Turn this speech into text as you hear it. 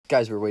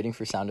Guys, we're waiting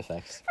for sound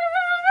effects.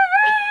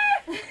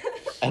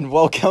 And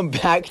welcome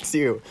back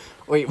to...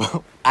 Wait,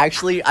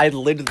 actually, I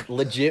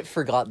legit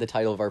forgot the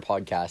title of our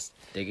podcast.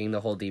 Digging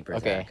the Hole Deeper,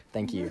 Okay, Zach.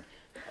 thank you.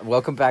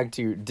 Welcome back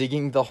to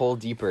Digging the Hole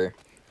Deeper.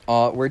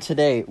 Where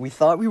today, we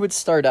thought we would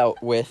start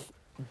out with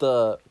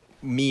the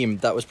meme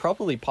that was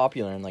probably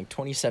popular in, like,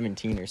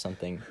 2017 or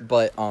something.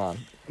 But,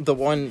 the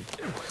one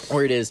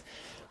where it is,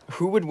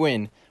 who would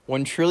win,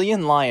 1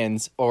 trillion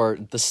lions or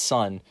the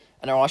sun?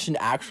 And I watched an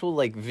actual,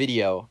 like,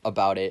 video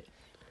about it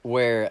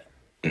where...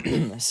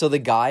 So the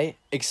guy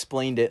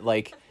explained it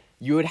like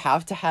you would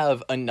have to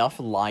have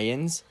enough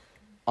lions.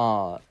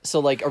 So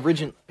like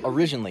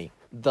originally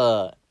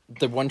the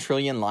 1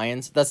 trillion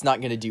lions, that's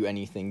not going to do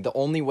anything. The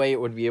only way it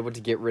would be able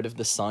to get rid of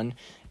the sun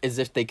is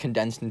if they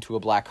condensed into a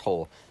black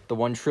hole. The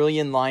 1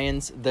 trillion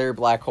lions, their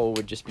black hole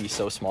would just be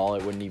so small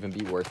it wouldn't even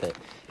be worth it.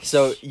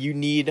 So you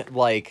need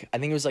like, I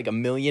think it was like a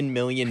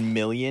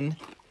million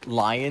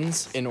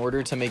lions in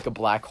order to make a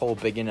black hole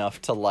big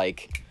enough to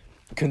like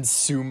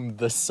consume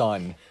the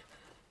sun.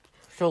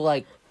 So,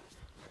 like,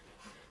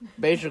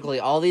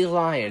 basically, all these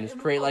lions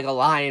create, like, a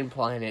lion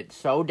planet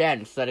so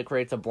dense that it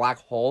creates a black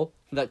hole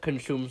that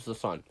consumes the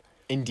sun.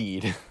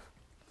 Indeed.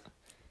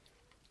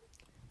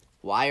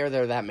 Why are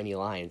there that many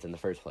lions in the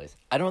first place?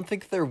 I don't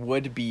think there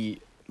would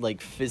be, like,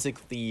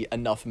 physically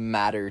enough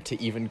matter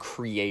to even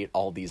create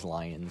all these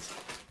lions.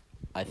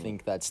 I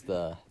think that's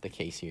the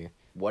case here.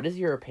 What is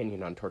your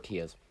opinion on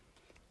tortillas?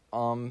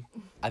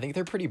 I think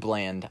they're pretty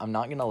bland. I'm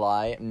not gonna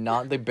lie. I'm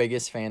not the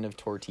biggest fan of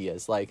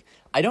tortillas. Like,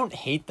 I don't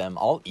hate them.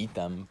 I'll eat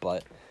them,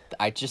 but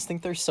I just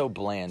think they're so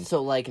bland.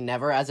 So, like,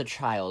 never as a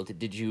child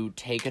did you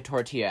take a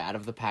tortilla out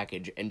of the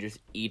package and just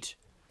eat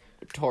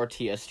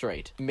tortilla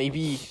straight?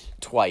 Maybe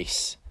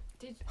twice.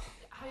 Have you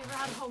ever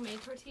had a homemade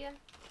tortilla?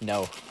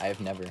 No, I have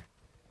never.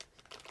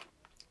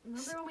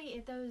 Remember when we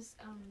ate those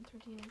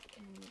tortillas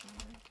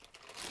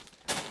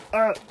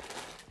in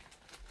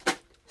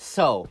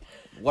So,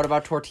 what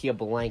about tortilla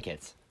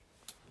blankets?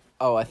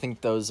 Oh, I think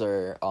those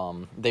are,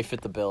 they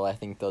fit the bill. I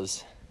think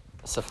those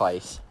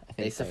suffice. I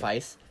think They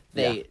suffice?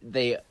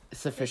 They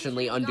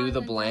sufficiently They should be undo gone the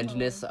in the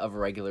blandness middle. of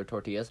regular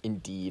tortillas?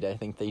 Indeed, I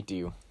think they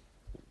do.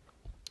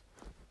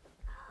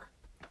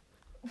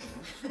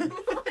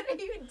 What are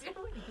you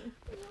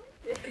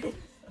doing?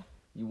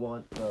 You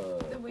want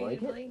The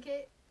weighted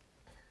blanket?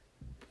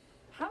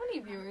 How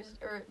many listeners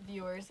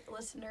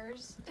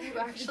do you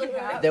actually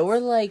have? There were,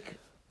 like...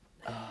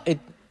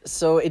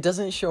 So it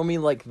doesn't show me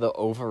like the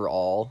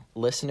overall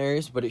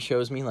listeners, but it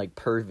shows me like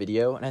per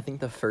video, and I think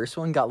the first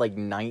one got like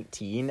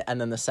 19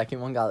 and then the second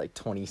one got like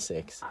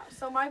 26.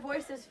 So my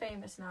voice is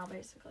famous now,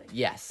 basically.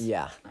 Yes.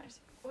 Yeah. Nice.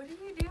 What are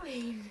you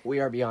doing? We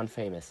are beyond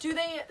famous.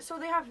 So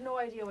they have no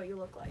idea what you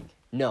look like?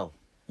 No.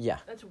 Yeah.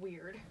 That's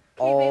weird.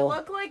 All- They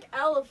look like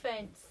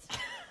elephants.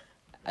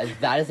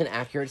 That is an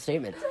accurate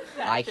statement.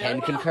 I can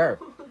concur.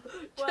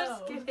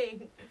 Just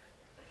kidding.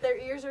 Their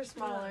ears are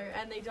smaller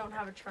and they don't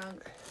have a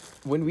trunk.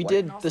 When we What?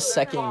 did And also the their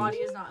second body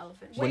is not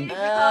elephant. When-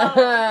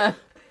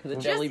 The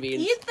Just jelly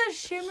beans. eat the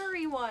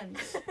shimmery ones.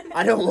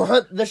 I don't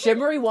want... The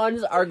shimmery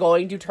ones are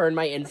going to turn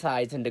my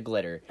insides into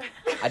glitter.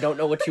 I don't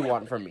know what you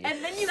want from me.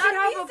 And then you That'd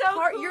can be have so a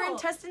party. cool. Your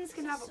intestines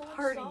can have a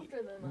party.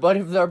 But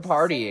if they're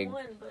partying,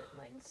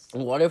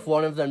 what if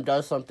one of them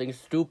does something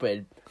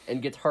stupid and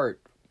gets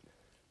hurt?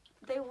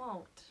 They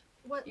won't.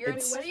 What You're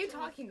It's- are you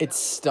talking about? It's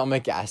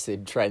stomach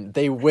acid, Trent.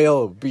 They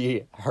will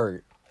be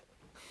hurt.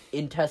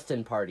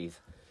 Intestine parties.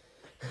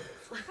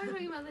 I'm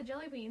talking about the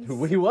jelly beans.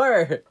 We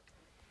were.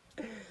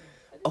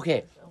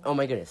 Okay. Oh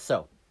my goodness.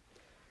 So,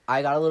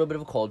 I got a little bit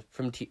of a cold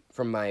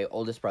from my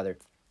oldest brother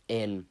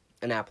in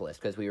Annapolis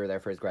because we were there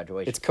for his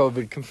graduation. It's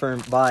COVID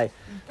confirmed. Bye.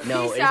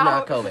 No, Peace it's not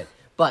out. COVID.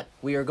 But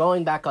we were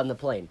going back on the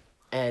plane,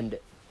 and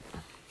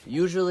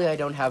usually I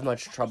don't have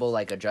much trouble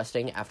like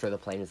adjusting after the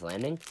plane is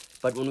landing.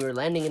 But when we were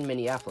landing in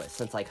Minneapolis,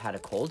 since I had a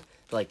cold,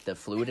 like the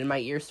fluid in my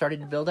ear started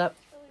to build up,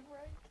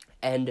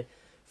 and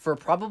for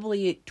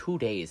probably 2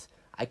 days,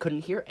 I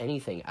couldn't hear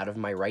anything out of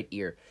my right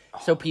ear.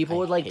 So people I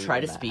would like hate try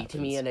when to that speak to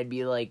me, happens. and I'd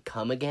be like,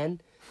 "Come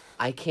again."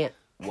 I can't.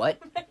 What?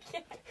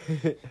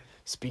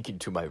 Speaking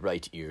to my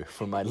right ear,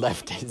 for my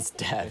left is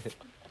deaf.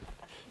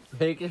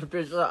 Make it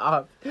piss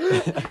off.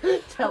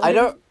 Tell I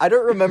me-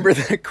 don't remember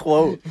the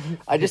quote.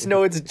 I just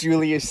know it's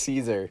Julius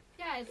Caesar.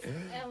 Yeah, it's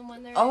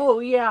when they're. Oh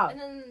yeah, And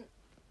then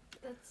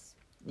that's.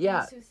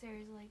 yeah.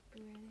 Soothsayers like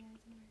beware the eyes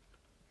in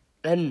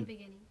the And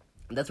beginning.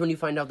 that's when you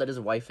find out that his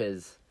wife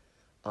is,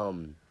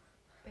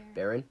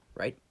 Baron,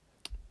 right?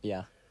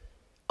 Yeah.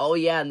 Oh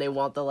yeah, and they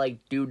want the like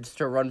dudes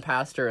to run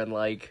past her and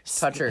like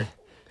touch her.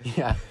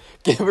 Yeah.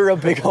 Give her a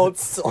big old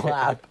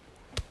slap.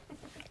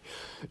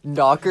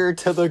 Knock her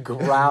to the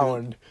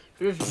ground.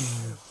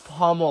 Just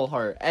pummel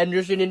her, and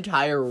just an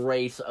entire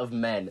race of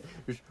men.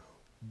 Just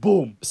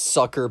boom,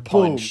 Sucker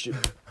punch.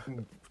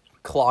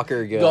 Clock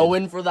her good. go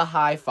in for the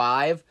high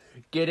five.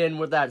 Get in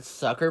with that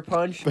sucker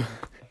punch.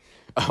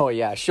 Oh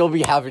yeah, she'll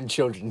be having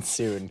children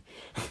soon.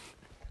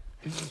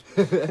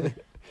 Oh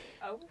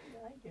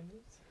my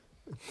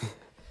goodness.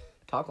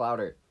 Talk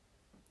louder.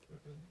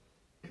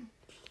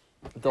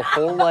 The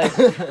whole like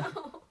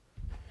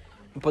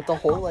But the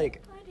whole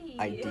like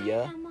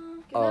idea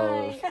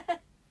of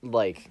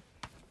like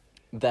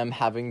them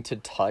having to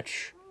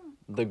touch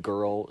the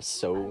girl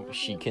so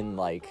she can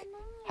like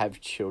have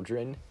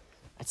children,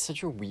 it's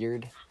such a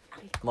weird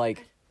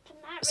like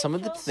some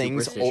of the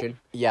things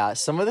Superstition.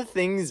 some of the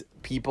things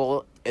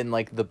people in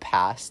like the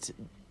past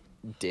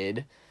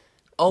did.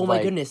 Oh my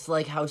Like- goodness,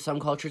 like how some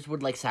cultures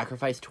would like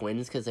sacrifice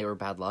twins because they were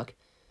bad luck.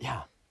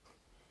 Yeah.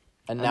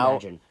 And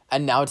Imagine.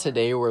 now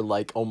today we're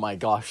like, oh my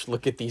gosh,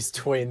 look at these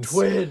twins.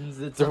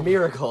 It's a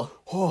miracle.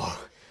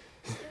 Oh.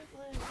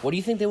 What do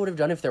you think they would have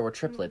done if there were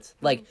triplets?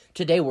 Like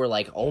today we're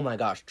like, oh my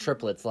gosh,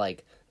 triplets,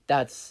 like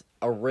that's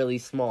a really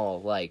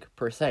small like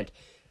percent.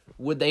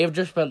 Would they have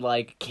just been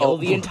like kill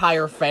the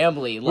entire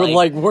family?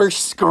 We're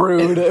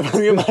screwed.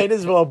 We might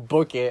as well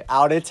book it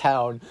out of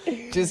town.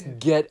 Just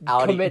get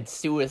out commit of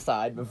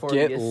suicide before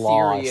Get the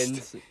lost.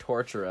 Assyrians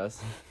torture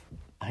us.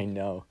 I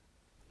know.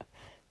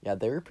 Yeah,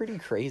 they were pretty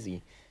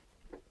crazy.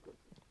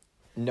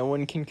 No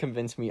one can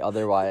convince me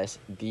otherwise.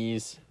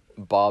 These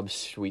Bob's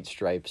Sweet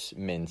Stripes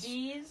mints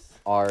These.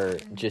 are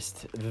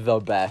just the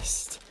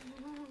best.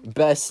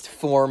 Best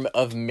form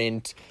of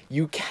mint.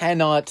 You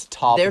cannot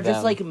top They're them.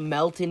 just like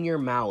melt in your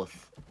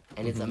mouth,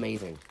 and it's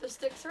amazing. The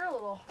sticks are a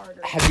little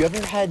harder. Have you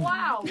ever had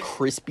Wow.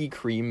 Krispy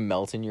Kreme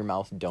melt in your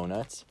mouth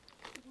donuts?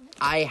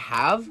 I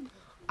have.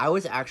 I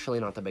was actually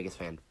not the biggest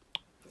fan.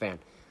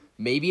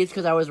 Maybe it's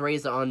because I was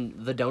raised on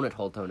the donut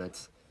hole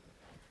donuts,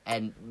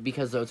 and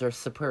because those are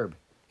superb.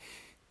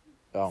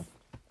 Oh.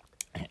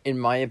 In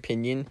my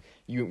opinion,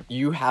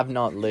 you have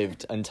not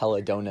lived until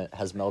a donut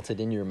has melted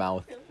in your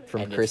mouth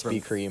from And it's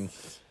Krispy from-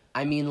 Kreme.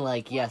 I mean,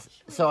 like, yes.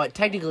 So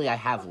technically, I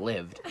have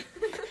lived.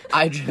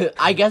 I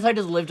guess I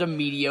just lived a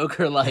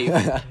mediocre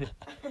life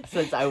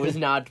since I was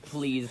not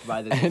pleased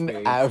by this An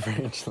experience.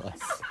 average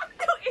life.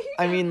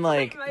 I mean,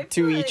 like,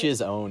 to each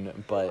his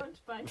own, but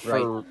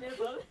for,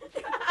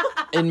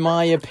 in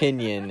my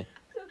opinion,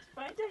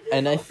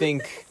 and I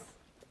think,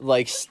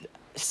 like,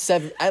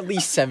 at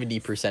least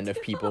 70%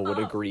 of people would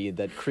agree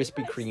that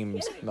Krispy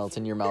Kreme's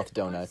melt-in-your-mouth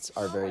donuts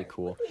are very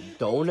cool.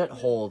 Donut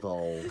hole,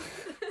 though.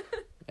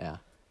 Yeah.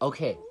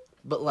 Okay,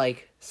 but,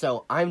 like,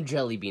 so I'm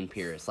Jelly Bean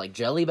purist. Like,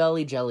 Jelly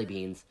Belly jelly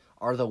beans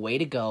are the way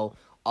to go.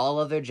 All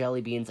other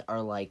jelly beans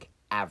are, like,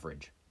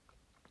 average.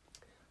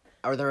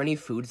 Are there any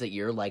foods that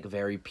you're, like,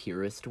 very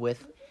purist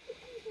with?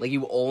 Like,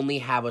 you only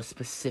have a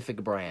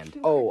specific brand.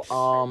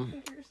 Oh,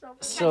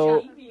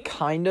 so,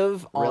 kind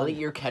of on... Really?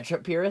 You're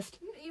ketchup purist?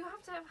 You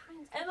have to have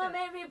Heinz. Emma ketchup.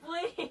 made me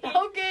bleed.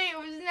 Okay, it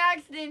was an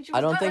accident. She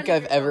I don't was think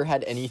cutting I've ever herself.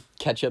 had any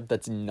ketchup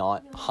that's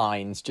not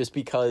Heinz, just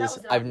because was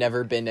I've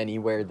never been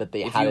anywhere that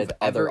they If had you've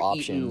other ever eaten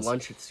options.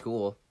 lunch at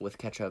school with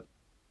ketchup,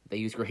 they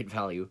use great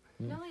value.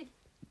 No, they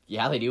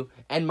Yeah, they do.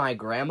 And my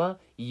grandma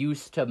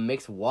used to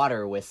mix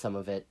water with some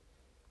of it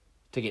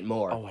to get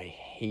more. Oh, I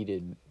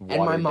hated and my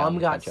watered mom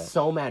down got ketchup.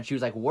 so mad. She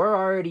was like, we're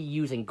already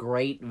using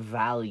great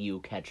value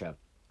ketchup.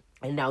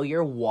 And now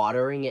you're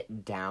watering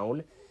it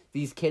down.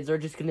 These kids are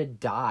just gonna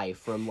die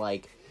from,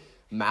 like,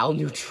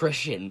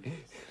 malnutrition.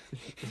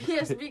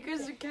 Yes,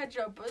 because the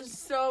ketchup was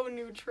so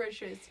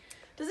nutritious.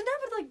 Does it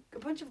have like a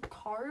bunch of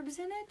carbs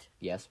in it?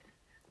 Yes.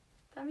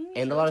 I mean,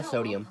 And a lot of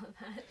sodium.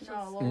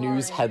 No,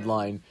 News Lord.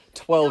 headline: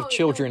 12 No,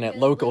 children no, at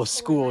it's local list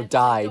school format, so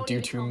die don't due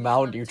even to tell me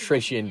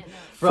malnutrition what to do.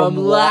 From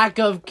From lack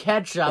of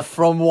ketchup.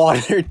 from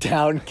watered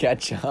down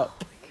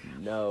ketchup.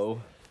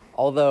 No.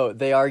 Although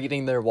they are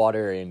getting their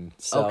water in,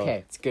 so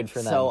Okay, it's good for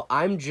them. So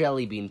I'm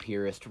jelly bean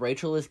purist.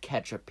 Rachel is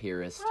ketchup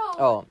purist.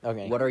 Oh,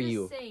 okay. What are We're the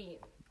you? same.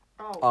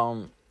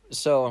 Oh.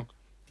 So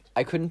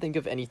I couldn't think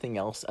of anything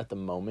else at the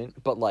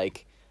moment, but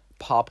like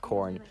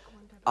popcorn.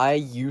 I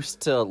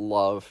used to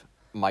love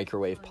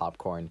microwave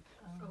popcorn,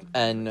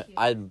 and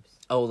I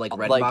Oh, like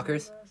Like-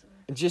 Redenbacher's?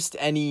 just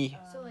any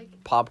So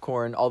like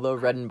popcorn, although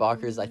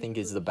Redenbacher's I think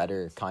is the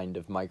better kind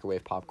of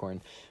microwave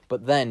popcorn.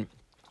 But then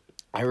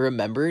I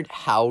remembered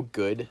how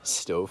good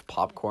stove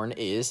popcorn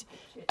is,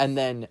 and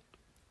then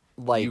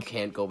like You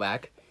can't go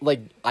back.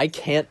 like I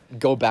can't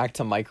go back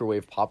to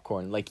microwave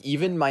popcorn. Like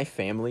even my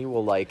family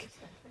will like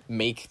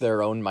make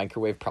their own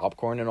microwave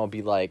popcorn, and I'll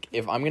be like,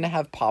 if I'm gonna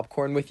have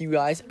popcorn with you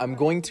guys, I'm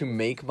going to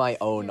make my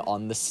own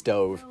on the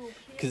stove.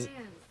 Cause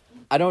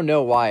I don't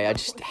know why, I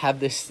just have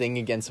this thing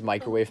against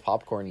microwave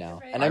popcorn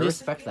now, and I I just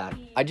respect that.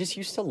 I just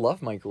used to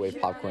love microwave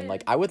popcorn.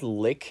 Like I would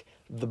lick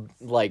the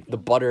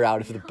butter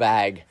out of the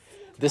bag.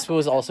 This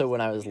was also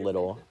when I was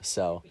little,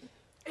 so.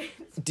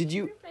 Did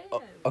you?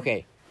 Oh,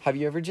 okay. Have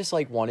you ever just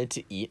like wanted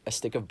to eat a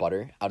stick of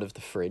butter out of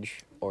the fridge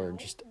or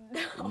just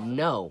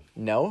No.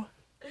 no?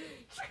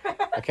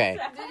 Okay.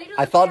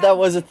 I thought that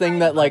was a thing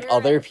that like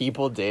other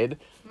people did.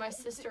 My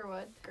sister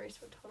would. Grace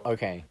would totally.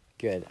 Okay,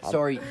 good.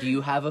 Sorry, do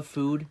you have a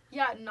food?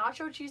 Yeah,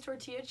 nacho cheese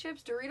tortilla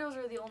chips. Doritos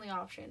are the only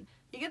option.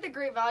 You get the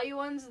great value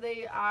ones;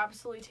 they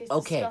absolutely taste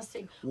Okay,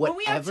 disgusting. When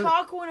we have whatever-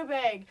 taco in a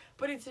bag,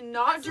 but it's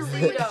not That's the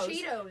same with Doritos.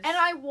 Cheetos. And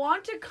I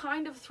want to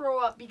kind of throw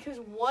up because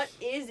what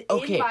is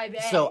Okay, in my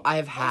bag? so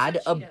I've had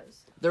a Cheetos.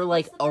 they're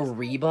like What's the best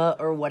Ariba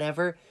or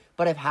whatever,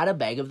 but I've had a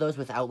bag of those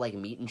without like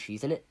meat and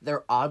cheese in it.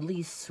 They're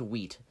oddly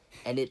sweet,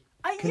 and it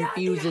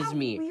confuses they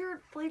me. have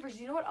weird flavors.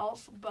 You know what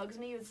else bugs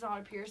me? It's not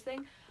a Pierce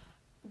thing.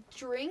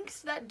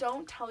 Drinks that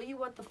don't tell you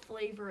what the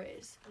flavor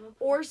is,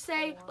 or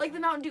say like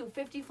the Mountain Dew,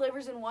 50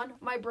 flavors in one.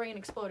 My brain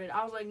exploded.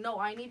 I was like, no,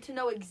 I need to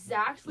know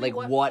exactly Like,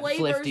 what what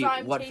flavors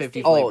I'm 50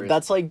 tasting. flavors? Oh,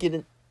 that's like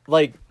getting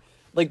like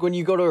when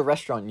you go to a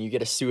restaurant and you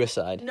get a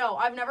suicide. No,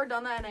 I've never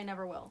done that, and I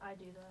never will. I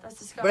do that. That's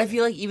disgusting. But I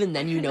feel like even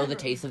then you know the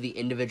taste of the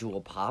individual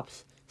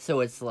pops.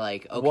 So it's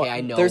like, okay, Well, I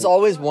know. There's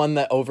always one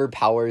that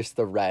overpowers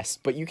the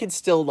rest, but you can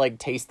still like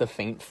taste the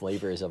faint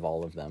flavors of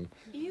all of them.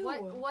 Ew.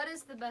 What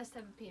is the best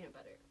type of peanut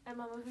butter?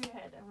 Emma, move your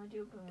head. I'm gonna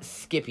do a boom.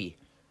 Skippy.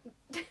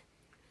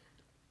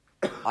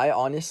 I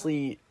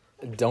honestly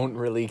don't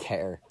really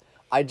care.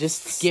 I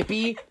just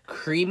Skippy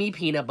creamy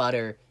peanut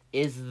butter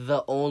is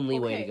the only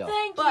way to Okay. go.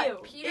 Thank But you.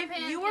 Peter if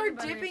Pan you are peanut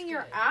butter dipping is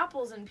your good.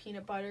 apples in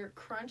peanut butter,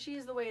 crunchy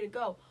is the way to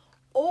go.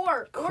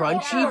 Or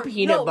Crunchy or-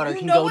 peanut no, butter you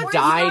can know go what's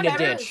die in a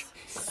better? ditch.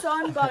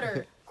 Sun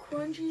butter.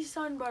 Crunchy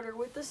sun butter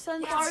with the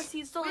sunflower Yes.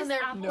 seeds still With in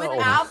there. apples. With No.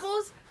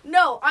 apples?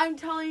 No, I'm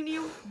telling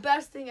you,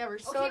 best thing ever.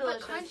 So Okay,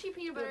 delicious. but crunchy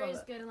peanut butter Love is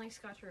it. good in like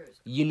Scotcheroos.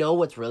 You know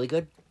what's really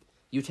good?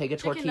 You take a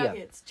Chicken tortilla.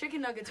 nuggets.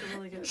 Chicken nuggets are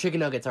really good. Chicken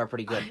nuggets are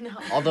pretty good. I know.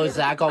 Although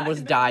Zach almost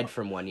I know. died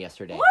from one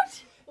yesterday.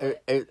 What?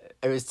 it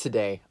was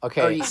today.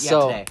 Okay, Or, yeah,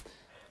 so today.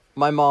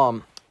 my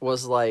mom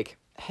was like,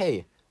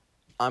 "Hey,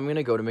 I'm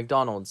gonna go to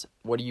McDonald's.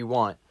 What do you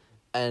want?"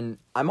 And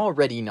I'm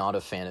already not a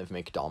fan of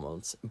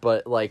McDonald's,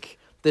 but like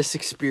this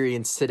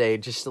experience today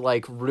just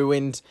like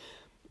ruined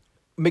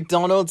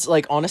McDonald's.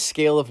 Like on a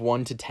scale of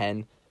 1 to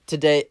 10,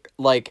 today,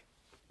 like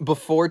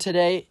before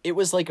today, it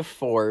was like a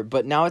 4,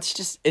 but now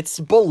it's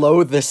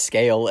below the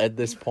scale at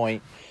this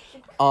point.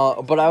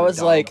 But I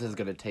was like, McDonald's is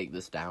gonna take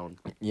this down.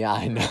 yeah,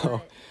 I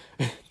know.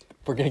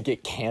 We're gonna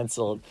get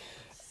canceled.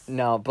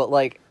 No, but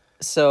like,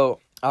 so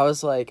I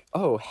was like,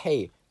 oh,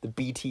 hey, the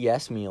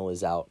BTS meal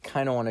is out.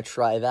 Kind of want to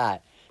try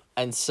that.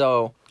 And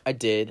so I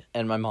did,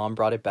 and my mom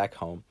brought it back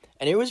home.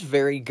 And it was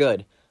very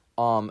good.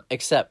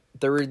 Except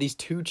there were these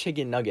 2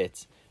 chicken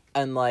nuggets.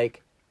 And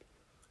like,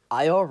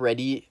 I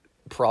already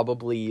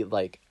probably,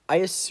 like, I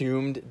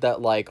assumed that,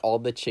 like, all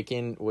the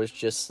chicken was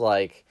just,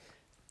 like,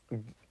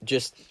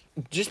 just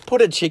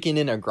put a chicken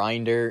in a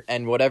grinder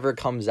and whatever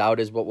comes out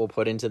is what we'll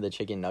put into the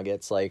chicken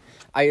nuggets. Like,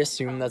 I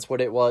assumed that's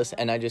what it was,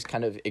 and I just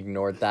kind of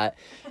ignored that.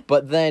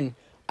 But then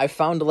I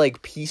found,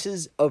 like,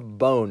 pieces of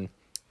bone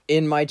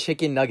in my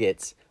chicken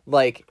nuggets.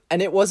 Like,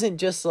 and it wasn't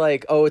just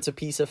like, oh, it's a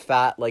piece of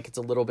fat, like, it's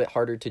a little bit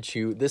harder to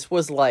chew. This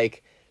was,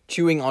 like,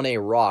 chewing on a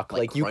rock.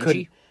 Like you crunchy?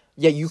 could...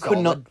 Yeah, you could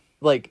not... Solid?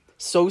 Like,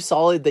 so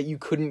solid that you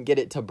couldn't get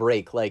it to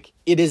break. Like,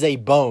 it is a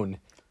bone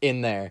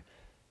in there.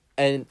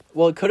 And,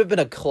 well, it could have been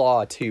a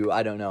claw, too.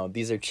 I don't know.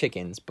 These are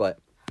chickens, but,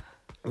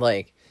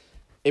 like,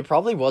 it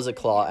probably was a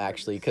claw,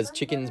 actually, because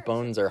chickens'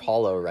 bones are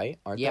hollow, right?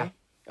 Aren't Yeah.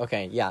 they?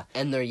 Okay, yeah.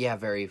 And they're,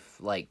 very,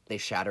 like, they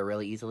shatter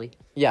really easily.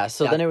 Yeah,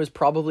 so Yeah. then it was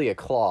probably a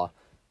claw.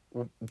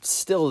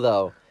 Still,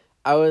 though,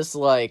 I was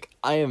like,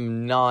 I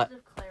am not...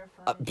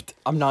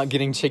 I'm not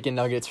getting chicken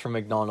nuggets from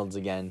McDonald's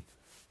again.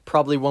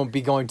 Probably won't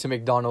be going to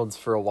McDonald's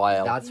for a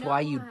while. That's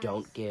why you Nice.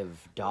 don't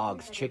give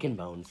dogs chicken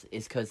bones,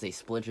 is because they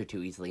splinter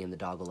too easily and the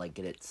dog will, like,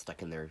 get it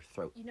stuck in their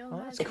throat. You know Oh, who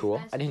that's has the cool.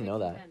 best I didn't know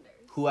chicken that. tenders?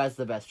 Who has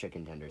the best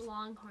chicken tenders?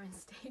 Longhorn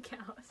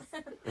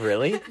Steakhouse.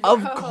 Really?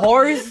 Of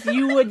course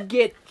you would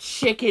get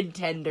chicken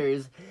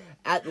tenders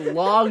at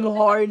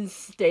Longhorn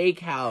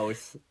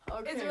Steakhouse.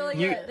 Okay. It's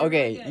really You good.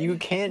 okay, you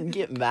can't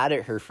get mad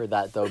at her for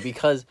that though,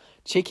 because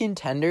chicken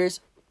tenders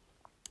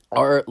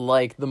are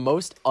like the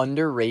most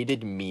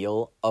underrated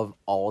meal of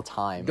all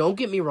time. Don't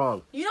get me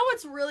wrong. You know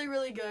what's really,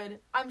 really good?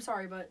 I'm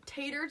sorry, but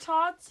tater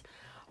tots.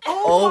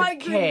 Oh my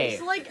Okay.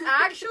 goodness! Like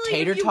actually,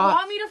 Tater if you tot-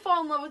 want me to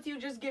fall in love with you,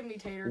 just give me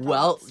tater tots.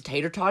 Well,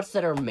 tater tots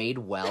that are made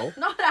well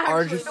not actually.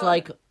 are just no.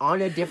 like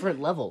on a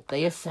different level.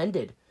 They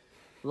ascended.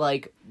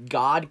 Like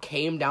God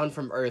came down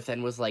from Earth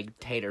and was like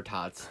tater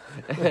tots,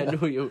 and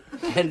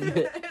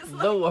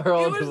the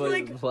world it was was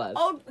like, blessed.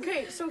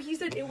 okay, so he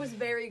said it was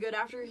very good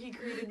after he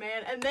created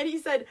man, and then he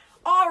said,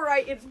 all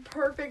right, it's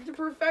perfect.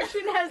 Perfection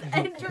has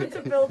entered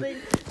the building.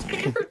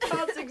 Tater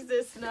tots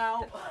exist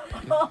now.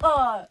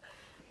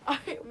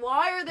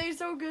 Why are they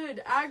so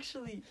good,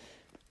 actually?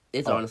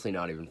 It's Oh. honestly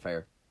not even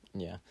fair.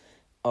 Yeah.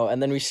 Oh,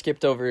 and then we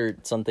skipped over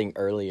something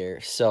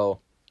earlier. So,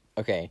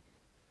 okay,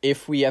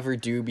 if we ever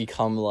do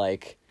become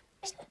like,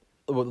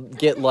 we'll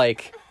get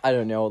like, I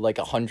don't know, like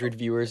 100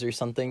 viewers or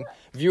something,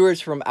 viewers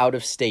from out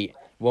of state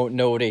won't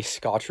know what a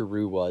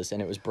Scotcheroo was,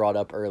 and it was brought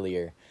up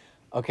earlier.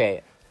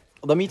 Okay,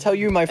 let me tell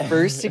you my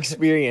first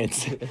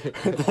experience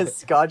with the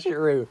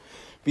Scotcheroo,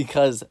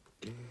 because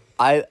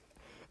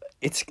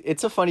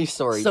it's a funny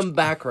story. Some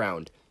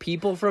background.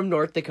 People from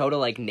North Dakota,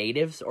 like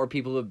natives or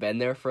people who've been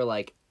there for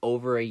like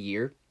over a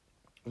year,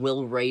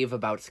 will rave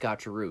about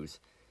Scotcheroos.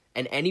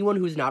 And anyone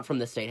who's not from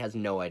the state has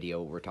no idea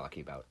what we're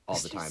talking about all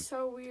the It's time. just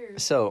so weird.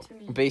 So, to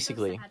me.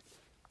 basically, So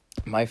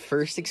sad. my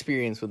first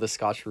experience with the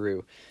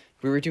Scotcheroo,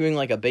 we were doing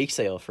like a bake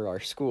sale for our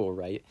school,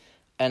 right?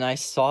 And I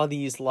saw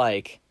these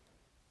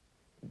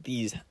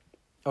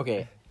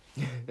okay,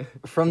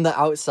 from the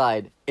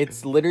outside,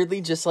 it's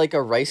literally just like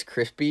a Rice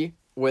Krispie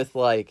with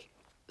like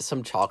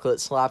some chocolate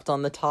slapped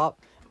on the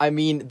top. I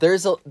mean,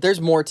 there's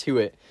more to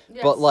it,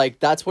 Yes. but like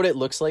that's what it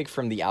looks like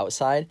from the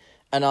outside.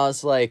 And I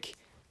was like,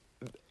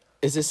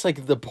 is this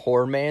like the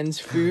poor man's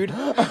food?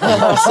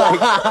 I was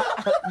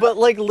like, but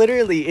like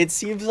literally, it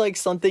seems like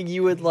something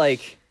you would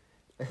like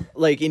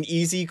an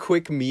easy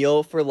quick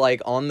meal for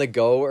like on the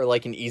go, or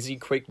like an easy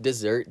quick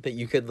dessert that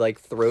you could like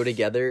throw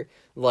together.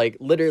 Like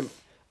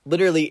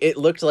literally, it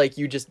looked like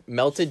you just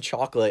melted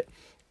chocolate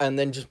and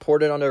then just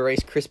poured it on a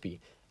Rice Krispie.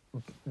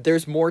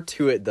 There's more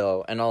to it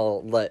though, and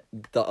I'll let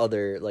the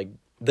other like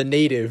the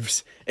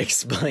natives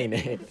explain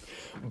it.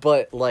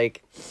 But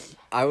like,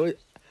 I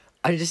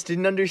just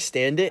didn't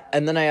understand it,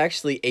 and then I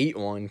actually ate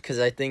one because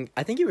I think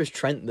it was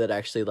Trent that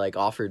actually like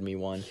offered me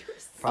one,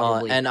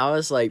 Probably. and I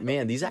was like,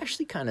 man, these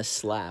actually kind of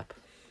slap.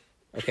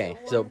 Okay,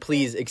 so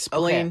please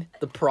explain Okay.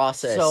 the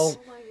process. So,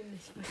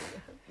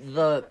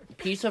 the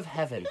piece of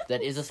heaven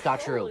that is a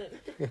Scotcheroo.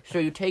 So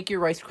you take your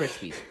Rice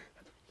Krispies,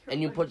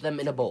 and you put them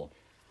in a bowl.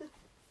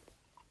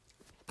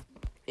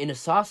 In a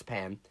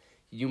saucepan,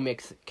 you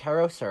mix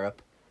Caro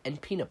syrup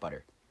and peanut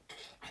butter.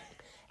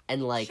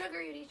 And like...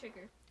 Sugar, you need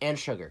sugar. And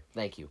sugar,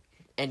 thank you.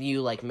 And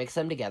you like mix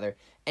them together,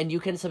 and you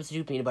can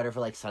substitute peanut butter for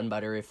like sun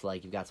butter if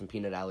like you've got some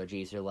peanut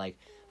allergies, or like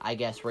I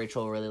guess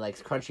Rachel really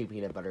likes crunchy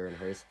peanut butter in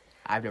hers.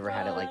 I've never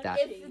had it like that.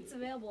 If it's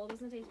available, it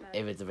doesn't taste bad.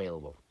 If it's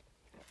available.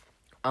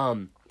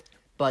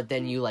 But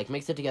then you like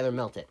mix it together,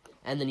 melt it,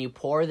 and then you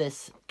pour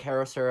this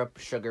Caro syrup,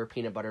 sugar,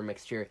 peanut butter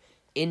mixture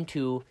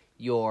into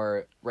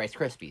your Rice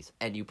Krispies,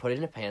 and you put it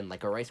in a pan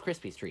like a Rice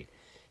Krispies treat.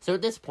 So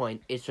at this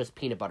point, it's just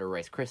peanut butter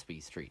Rice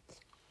Krispies treats.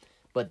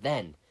 But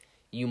then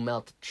you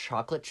melt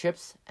chocolate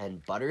chips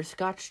and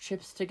butterscotch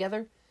chips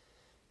together,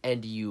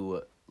 and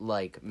you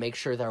like make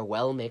sure they're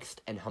well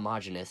mixed and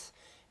homogeneous,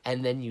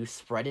 and then you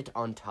spread it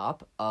on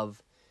top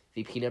of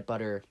the peanut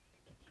butter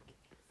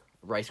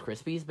Rice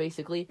Krispies,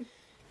 basically,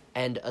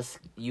 and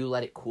you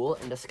let it cool,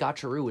 and a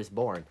Scotcheroo is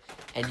born,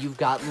 and you've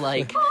got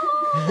like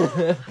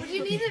But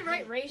you need the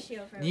right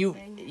ratio for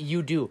everything.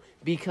 you do,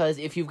 because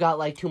if you've got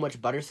like too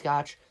much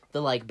butterscotch,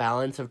 the like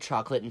balance of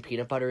chocolate and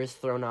peanut butter is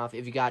thrown off.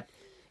 If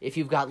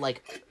you've got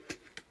like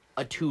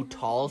a too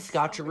tall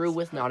Scotcheroo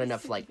with not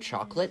enough like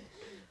chocolate,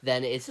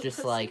 then it's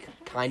just like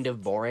kind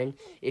of boring.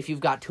 If you've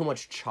got too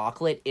much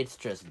chocolate, it's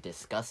just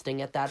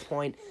disgusting at that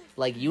point.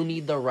 Like, you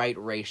need the right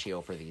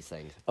ratio for these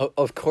things.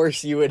 Of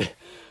course you,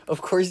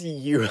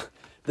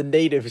 the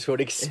natives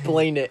would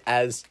explain it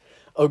as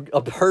a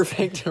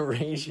perfect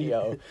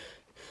ratio.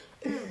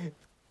 A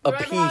But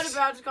I've had a piece.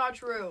 bad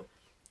Scotcheroo.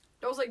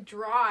 That was like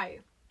dry,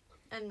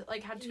 and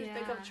like had too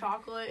thick of Yeah.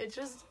 chocolate. It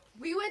just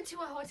We went to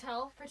a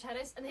hotel for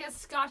tennis, and they had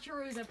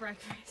Scotcheroos at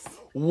breakfast.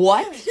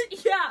 What?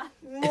 Yeah,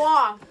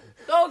 mwah,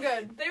 so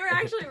good. they were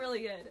actually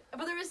really good.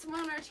 But there was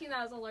someone on our team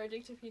that was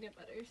allergic to peanut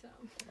butter, so.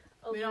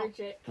 We don't-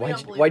 Allergic. we don't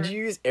Why'd believe her.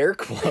 you use air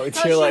quotes?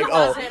 Because You're like, she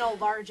oh, wasn't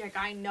allergic.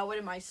 I know it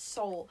in my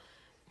soul.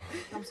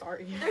 I'm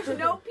sorry. There's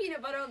no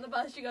peanut butter on the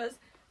bus. She goes,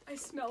 I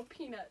smell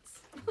peanuts.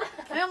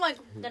 And I'm like,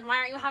 Then why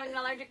are you having an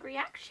allergic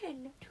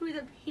reaction to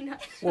the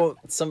peanuts? well,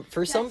 some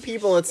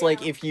people it's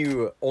like yeah. if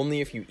you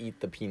eat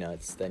the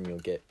peanuts, then you'll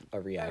get a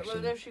what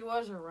reaction. if she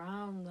was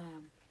around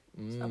them?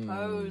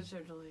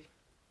 Supposedly.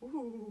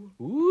 Ooh.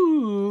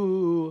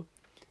 Ooh.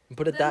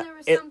 But at Then that, there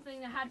was it,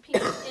 something that had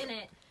peanuts in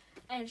it,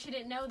 and she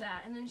didn't know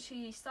that. And then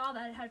she saw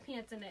that it had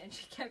peanuts in it, and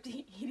she kept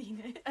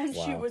eating it. And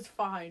she Wow. was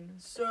fine.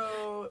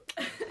 So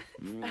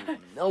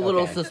A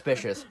little Okay.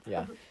 suspicious.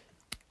 yeah.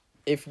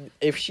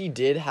 If she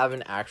did have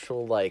an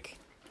actual like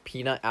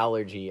peanut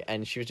allergy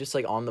and she was just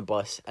like on the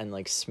bus and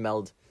like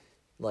smelled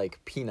like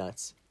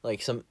peanuts,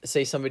 like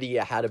somebody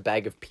had a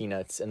bag of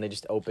peanuts and they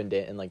just opened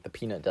it and like the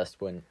peanut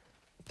dust went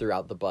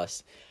throughout the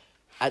bus.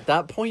 At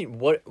that point,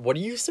 what are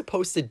you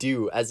supposed to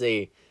do as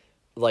a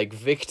like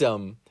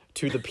victim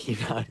to the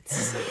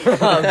peanuts?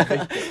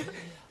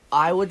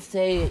 I would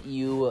say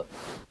you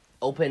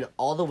open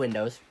all the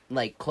windows,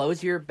 like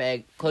close your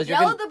bag, close your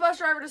yell at the bus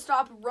driver to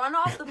stop, run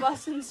off the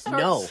bus, and start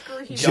No.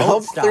 screaming.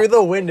 Jump stop. through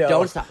the window.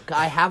 Don't stop.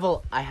 I have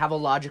a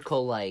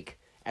logical like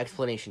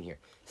explanation here.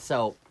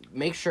 So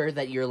make sure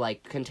that your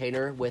like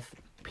container with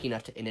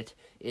peanut in it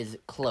is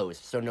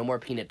closed, so no more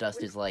peanut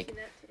dust is like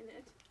Peanut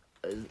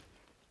in it.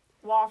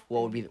 Waft.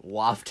 what would be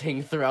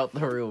wafting throughout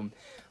the room.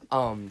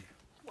 Wafting.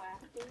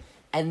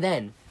 And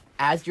then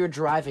as you're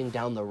driving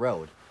down the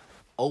road,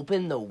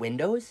 open the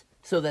windows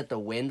so that the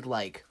wind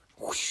like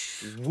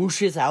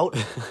whooshes out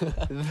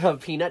the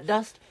peanut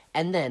dust,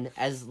 and then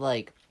as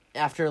like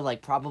after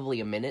like probably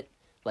a minute,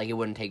 like it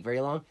wouldn't take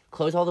very long,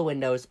 close all the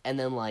windows, and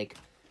then like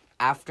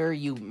after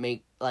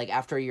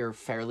you're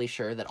fairly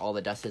sure that all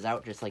the dust is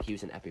out, just like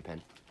use an EpiPen.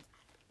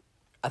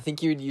 I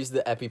think you would use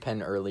the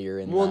EpiPen earlier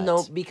in Well, that.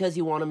 no, because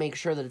you want to make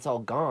sure that it's all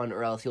gone,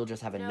 or else you'll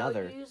just have No,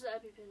 another. you used the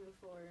EpiPen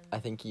before. I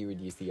think you would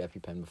use the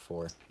EpiPen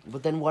before.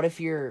 But then what if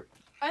you're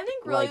I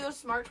think really Like- the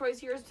smart choice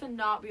here is to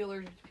not be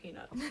allergic to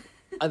peanuts.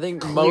 I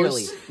think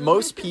Clearly.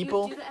 most You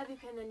people do the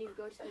EpiPen, then you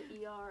go to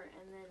the ER,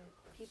 and then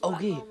people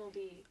Okay. at home will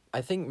be.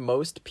 I think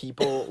most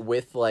people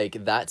with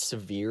like that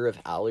severe of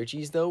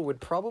allergies though would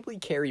probably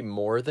carry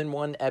more than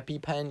one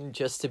EpiPen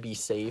just to be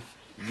safe.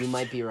 You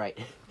might be right.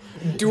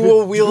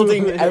 Dual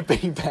wielding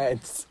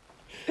EpiPens.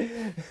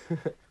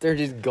 They're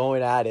just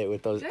going at it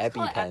with those Do you guys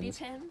call it EpiPens.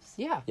 EpiPens?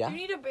 Yeah. Yeah. You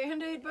need a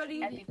band-aid,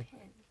 buddy? EpiPen.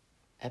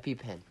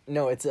 EpiPen.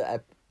 No, it's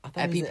a. I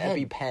thought it was an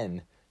EpiPen.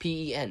 EpiPen.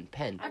 P-E-N.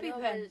 Pen. I know,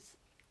 EpiPen.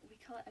 but we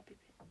call it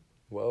EpiPen.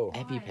 Whoa.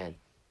 EpiPen.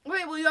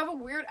 Wait, well, you have a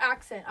weird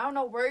accent. I don't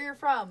know where you're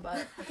from,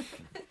 but...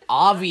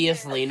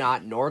 Obviously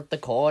not North Do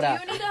Dakota.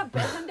 you need a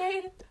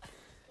band-aid?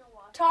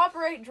 Top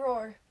right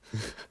drawer.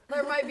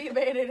 There might be a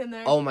band-aid in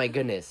there. Oh my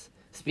goodness.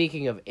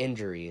 Speaking of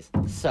injuries,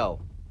 so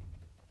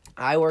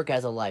I work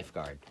as a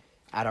lifeguard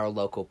at our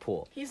local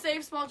pool. He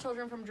saves small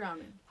children from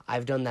drowning.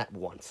 I've done that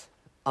once.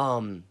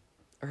 Or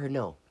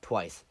no,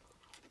 twice.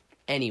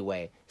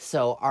 Anyway,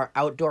 so our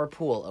outdoor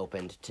pool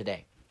opened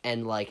today.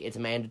 And, like, it's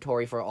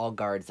mandatory for all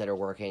guards that are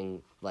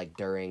working, like,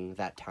 during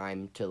that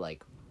time to,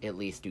 like, at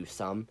least do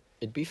some.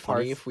 It'd be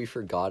funny Parts. if we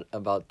forgot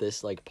about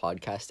this like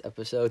podcast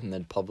episode and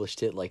then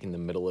published it like in the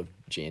middle of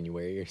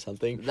January or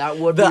something. That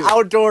would The be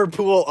outdoor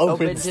pool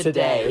open opens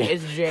today. today.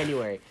 It's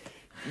January.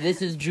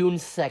 This is June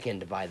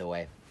 2nd, by the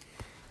way.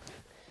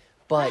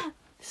 But,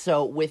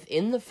 so,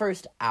 within the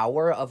first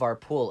hour of our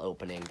pool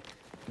opening,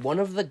 one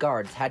of the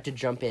guards had to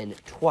jump in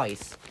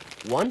twice.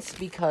 Once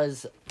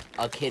because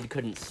a kid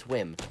couldn't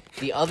swim.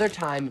 The other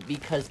time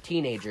because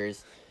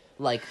teenagers,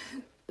 like,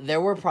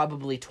 there were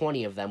probably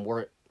 20 of them,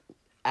 were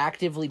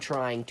actively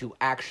trying to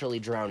actually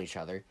drown each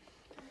other.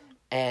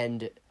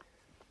 And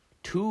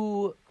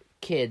 2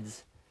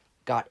 kids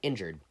got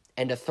injured.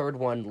 And a third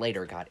one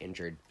later got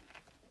injured.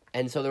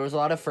 And so there was a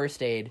lot of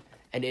first aid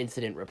and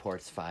incident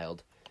reports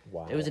filed.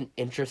 Wow. It was an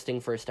interesting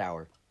first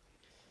hour.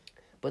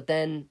 But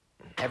then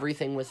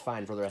everything was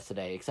fine for the rest of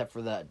the day, except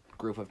for the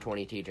group of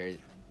 20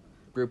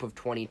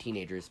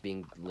 teenagers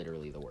being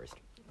literally the worst.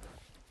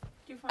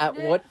 Do you find At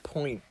it? what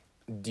point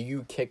do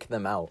you kick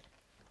them out?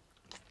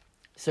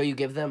 So you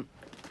give them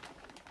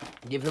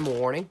a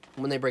warning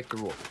when they break the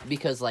rule.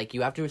 Because, like,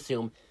 you have to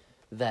assume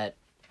that,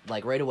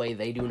 like, right away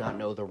they do not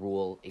know the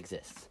rule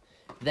exists.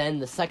 Then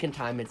the second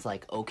time it's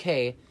like,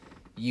 okay,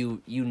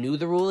 you knew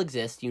the rule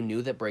exists, you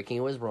knew that breaking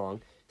it was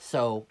wrong,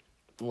 so,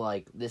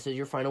 like, this is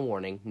your final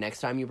warning.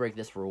 Next time you break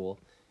this rule,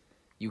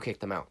 you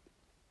kick them out.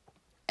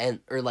 And,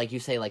 or like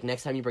you say, like,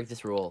 next time you break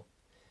this rule,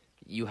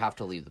 you have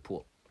to leave the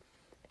pool.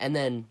 And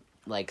then,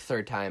 like,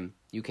 third time,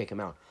 you kick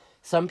them out.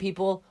 Some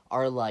people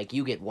are like,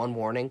 you get 1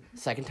 warning,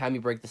 second time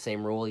you break the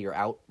same rule, you're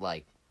out,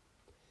 like,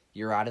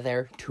 you're out of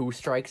there. 2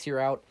 strikes, you're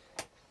out.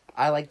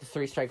 I like the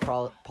 3-strike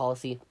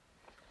policy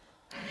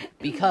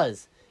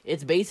because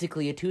it's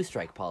basically a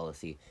 2-strike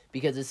policy.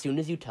 Because as soon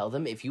as you tell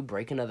them, if you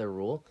break another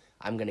rule,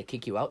 I'm going to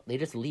kick you out, they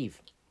just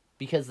leave.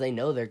 Because they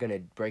know they're going to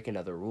break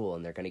another rule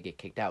and they're going to get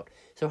kicked out.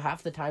 So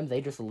half the time,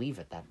 they just leave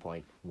at that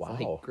point. Wow.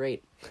 It's like,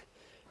 great.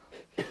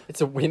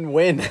 It's a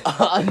win-win.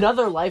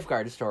 Another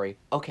lifeguard story.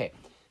 Okay,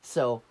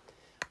 so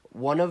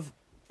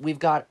we've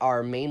got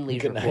our main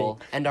leisure Good night. pool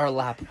and our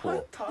lap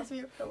pool. Toss me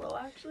a pillow,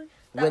 actually.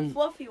 That When-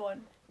 fluffy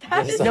one.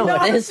 That This is one. No,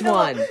 not a this pillow.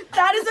 one.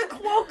 That is a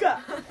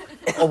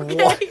quokka.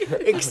 What?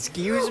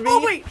 Excuse me?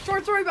 Oh wait,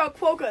 short story about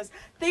quokkas.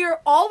 They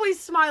are always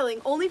smiling,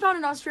 only found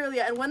in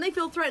Australia, and when they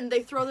feel threatened,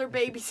 they throw their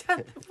babies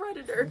at the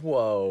predator.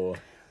 Whoa.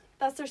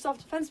 That's their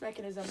self-defense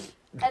mechanism.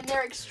 And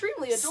they're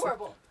extremely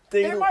adorable.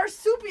 They- They're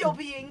marsupial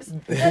beings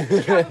that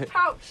have a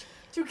pouch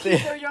to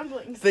keep their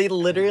younglings. They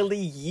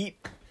literally yeet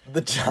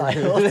the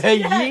child. They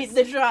Yes. yeet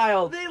the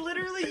child. They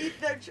literally eat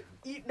their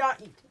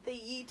they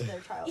eat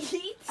their child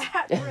Eat?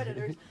 at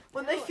predators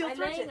when they feel I'm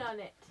threatened. laying on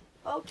it.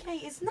 Okay,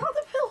 it's not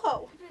the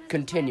pillow.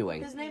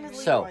 Continuing. His name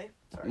is So, Leroy.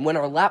 Sorry.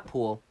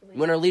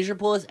 when our leisure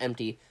pool is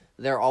empty,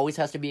 there always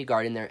has to be a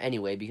guard in there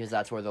anyway, because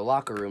that's where the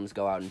locker rooms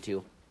go out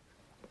into.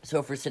 So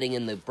if we're sitting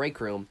in the break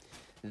room,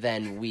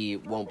 then we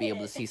won't be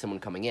able to see someone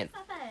coming in.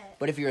 Stop it.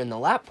 But if you're in the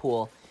lap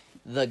pool,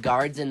 the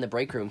guards in the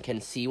break room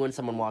can see when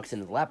someone walks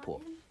into the lap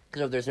pool.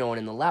 Because if there's no one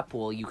in the lap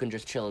pool, you can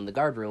just chill in the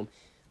guard room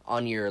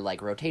on your,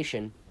 like,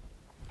 rotation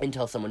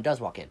until someone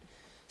does walk in.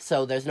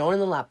 So there's no one in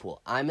the lap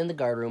pool. I'm in the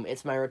guard room.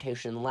 It's my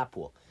rotation in the lap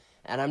pool.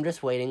 And I'm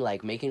just waiting,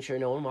 like, making sure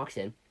no one walks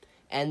in.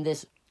 And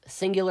this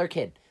singular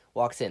kid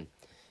walks in.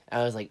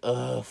 And I was like,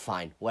 ugh,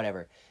 fine,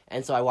 whatever.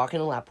 And so I walk in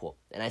the lap pool.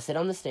 And I sit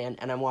on the stand,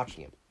 and I'm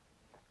watching him.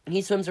 And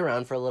he swims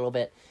around for a little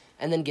bit,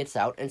 and then gets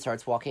out and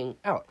starts walking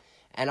out.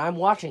 And I'm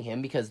watching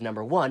him because,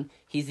 number 1,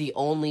 he's the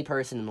only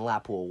person in the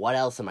lap pool. What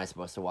else am I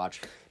supposed to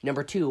watch?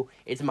 Number 2,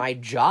 it's my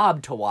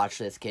job to watch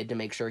this kid to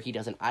make sure he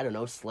doesn't, I don't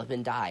know, slip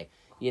and die.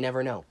 You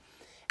never know.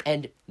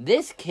 And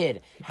this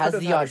kid has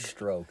Could've the had a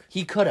stroke.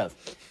 He could have.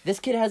 This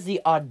kid has the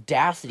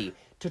audacity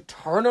to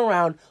turn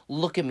around,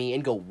 look at me,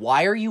 and go,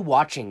 "Why are you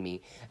watching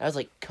me?" And I was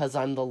like, "'Cause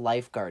I'm the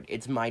lifeguard.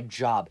 It's my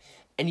job."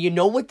 And you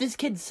know what this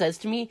kid says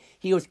to me?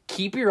 He goes,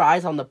 "Keep your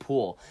eyes on the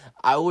pool."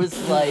 I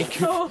was like,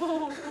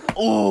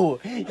 "Oh,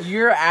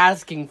 you're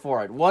asking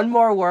for it. One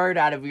more word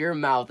out of your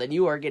mouth, and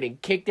you are getting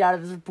kicked out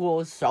of this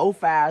pool so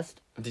fast."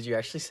 Did you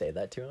actually say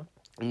that to him?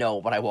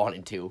 No, but I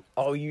wanted to.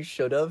 Oh, you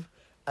should have.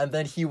 And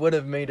then he would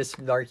have made a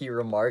snarky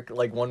remark,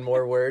 like one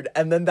more word,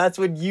 and then that's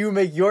when you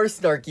make your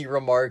snarky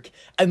remark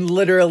and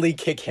literally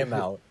kick him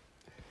out.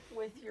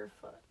 With your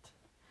foot.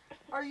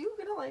 Are you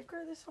gonna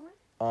lifeguard this summer?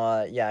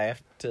 Yeah, I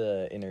have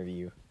to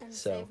interview. And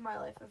So, save my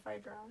life if I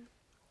drown.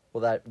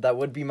 well, that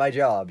would be my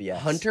job.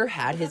 Yes. Hunter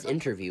had his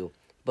interview,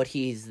 but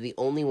he's the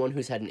only one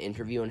who's had an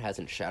interview and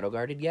hasn't shadow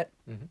guarded yet.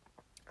 Mhm.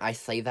 I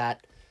say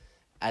that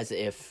as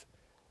if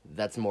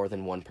that's more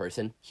than one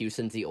person.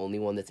 Houston's the only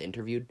one that's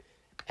interviewed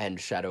and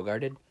shadow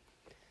guarded.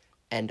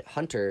 And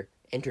Hunter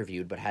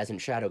interviewed but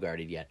hasn't shadow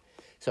guarded yet.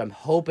 So I'm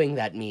hoping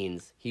that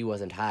means he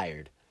wasn't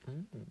hired.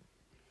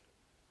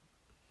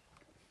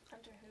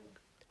 Hunter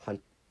who?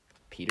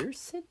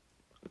 Peterson?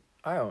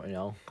 I don't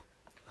know.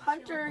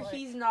 Hunter,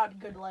 he's not a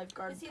good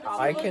lifeguard. Is he the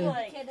probably. I can-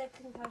 Kid at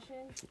concussion.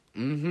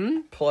 Mm-hmm.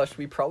 Plus,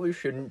 we probably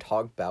shouldn't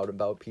talk bad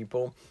about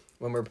people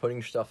when we're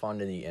putting stuff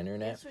onto the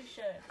internet. Yes, we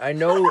should. I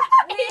know. We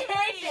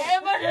hate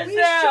Emma We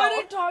Giselle.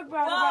 shouldn't talk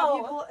bad No.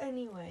 about people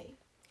anyway.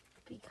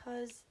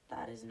 Because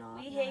that is not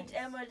We nice. hate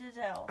Emma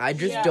Giselle. I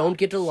just Yeah. don't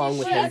get along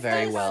with him That's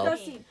very well.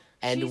 disgusting.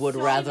 And She's would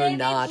so rather made me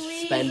not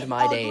bleed. spend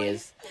my Ugly.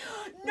 days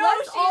No,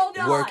 Let's she's all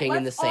not. working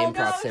in the Let's same all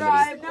proximity.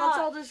 describe- Not. Let's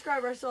all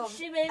describe ourselves.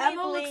 She made me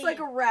Emma bleed. looks like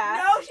a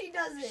rat. No, she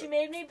doesn't. She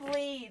made me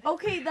bleed.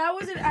 Okay, that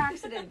was an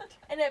accident.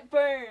 And it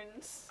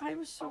burns.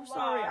 I'm so A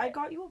sorry. lot. I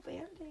got you a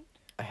band-aid.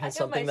 I I had got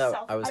something that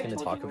myself I was I going to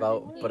told talk you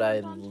about, already. but I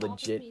You were on top of me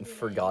legit today.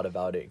 forgot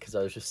about it because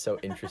I was just so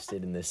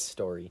interested in this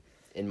story.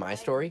 in my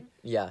story.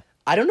 Yeah.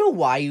 I don't know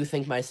why you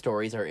think my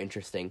stories are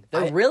interesting.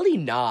 They're I- really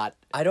not.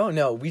 I don't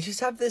know. We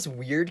just have this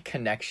weird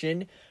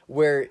connection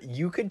where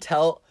you could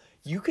tell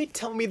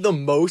me the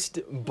most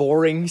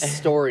boring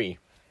story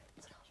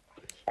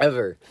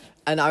ever.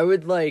 And I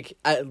would like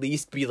at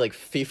least be like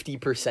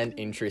 50%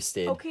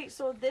 interested. Okay,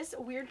 so this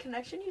weird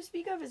connection you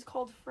speak of is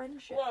called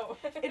friendship. Whoa.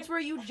 It's where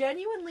you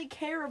genuinely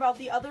care about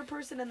the other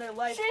person in their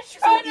life. She's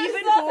So trying to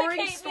even suffocate boring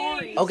me.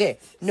 stories. Okay,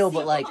 no, seem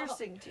but like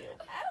interesting to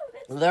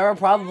you. there are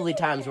probably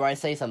times where I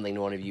say something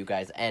to one of you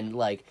guys and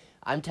like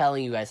I'm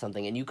telling you guys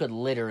something and you could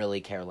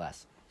literally care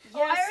less.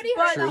 Yes, I already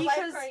but heard that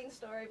because lifeguarding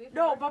story before.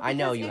 no, but I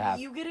know because you if have.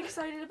 you get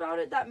excited about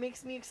it, that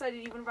makes me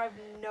excited even if I have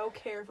no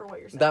care for what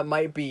you're saying. That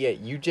might be it.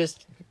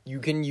 You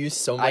can use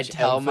so I much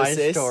tell emphasis.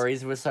 my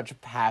stories with such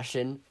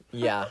passion.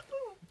 Yeah.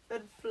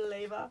 And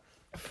flavor.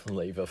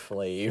 Flava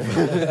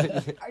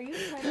Flav. Are you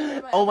trying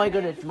to Oh my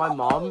goodness, my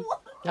mom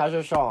has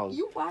a song.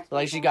 You whacked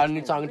Like my she got a phone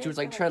new too. song and she was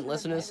We're like, gonna Trent, turn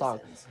listen to this song.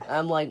 medicines. And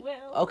I'm like,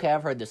 Well, okay,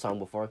 I've heard this song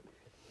before.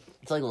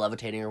 It's like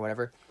levitating or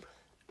whatever.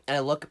 And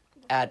I look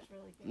at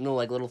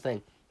like little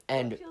thing.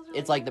 And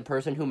it's like the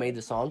person who made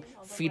the song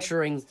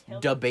featuring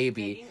Da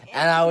Baby.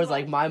 And I was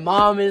like, my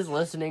mom is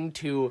listening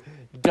to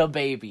Da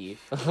Baby.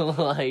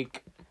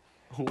 Like,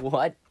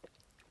 what?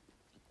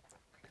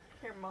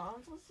 Your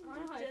mom's listening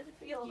to Just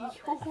Feel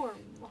Your mom.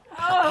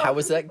 How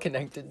was that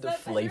connected to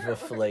Flava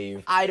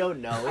Flav? I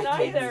don't know. It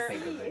made me Neither.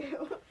 think of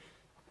it.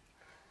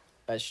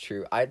 That's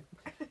true.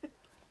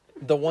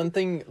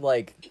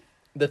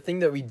 The thing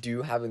that we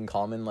do have in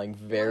common, like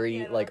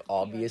very like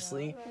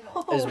obviously,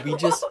 is we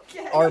just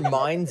our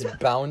minds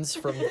bounce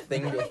from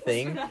thing to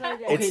thing.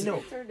 It's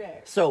no.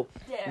 So,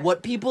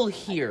 what people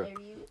hear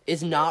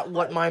is not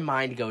what my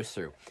mind goes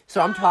through.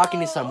 So I'm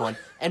talking to someone,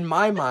 and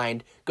my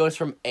mind goes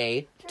from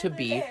A to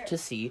B to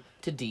C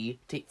to D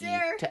to E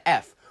to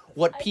F.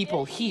 What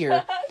people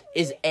hear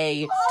is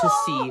A to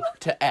C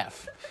to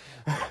F.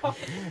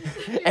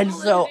 And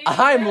so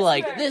I'm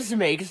like, this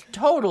makes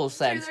total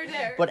sense.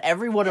 But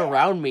everyone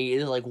around me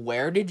is like,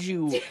 where did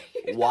you,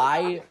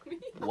 why,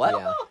 what?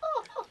 yeah.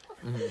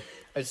 Mhm.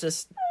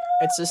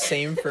 It's the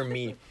same for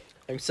me,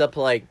 except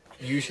like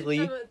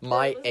usually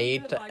my A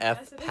to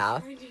F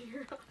path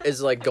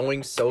is like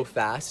going so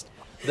fast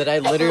that I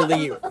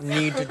literally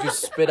need to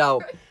just spit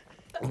out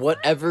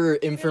whatever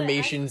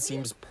information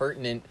seems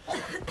pertinent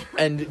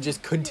and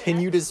just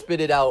continue to spit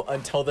it out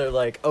until they're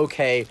like,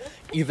 okay,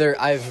 either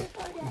I've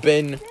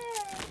been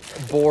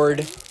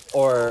bored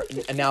or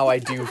now I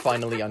do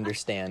finally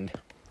understand.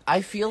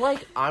 I feel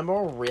like I'm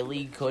a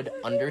really good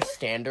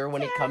understander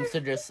when it comes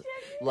to just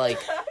like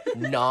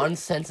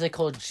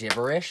nonsensical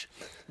gibberish.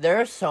 There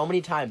are so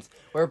many times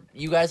where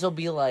you guys will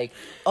be like,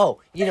 oh,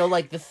 you know,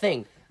 like the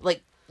thing,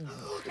 like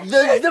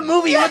the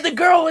movie with the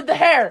girl with the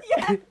hair.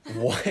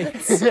 What?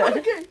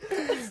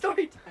 Okay,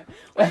 story time.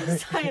 We're in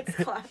science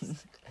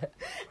class.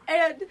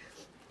 And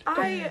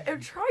I am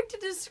trying to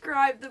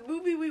describe the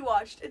movie we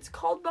watched. It's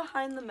called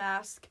Behind the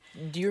Mask.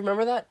 Do you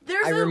remember that?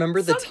 There's I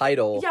remember the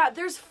title. Yeah,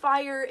 there's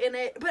fire in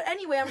it. But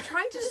anyway, I'm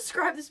trying to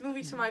describe this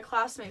movie to my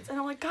classmates. And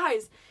I'm like,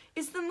 guys,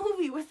 it's the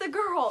movie with the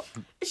girl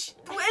and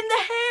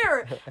the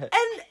hair.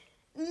 And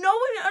no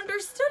one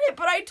understood it,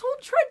 but I told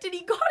Trent and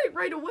he got it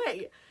right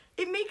away.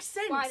 It makes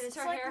sense. Why does It's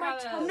her like hair my have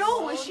a- toe.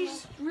 No, she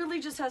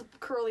really just has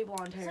curly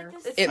blonde hair. like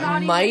this- It's It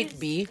not might even-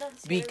 be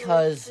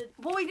because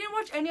Well, we didn't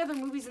watch any other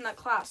movies in that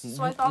class,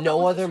 so I thought that no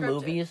was other scripted.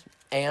 movies,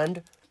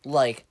 and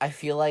like I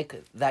feel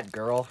like that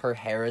girl, her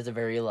hair is a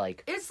very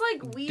like It's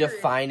like weird.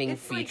 defining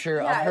It's like- feature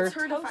of yeah, her. It's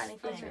her Toast defining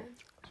thing. feature.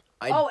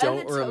 I Oh, and the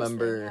don't toast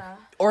remember. thing,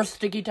 or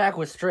sticky tack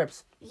with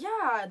strips.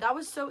 yeah, that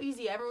was so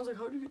easy. Everyone was like,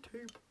 "How do you get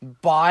tape?"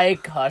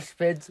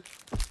 Bicuspids.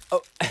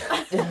 Oh,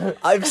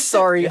 I'm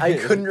sorry, I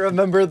couldn't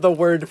remember the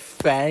word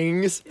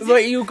fangs.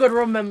 But you could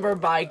remember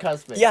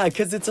bicuspid. Yeah,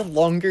 because it's a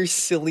longer,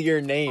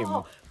 sillier name.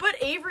 Oh, but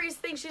Avery's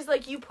thing, she's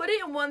like, you put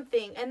it in one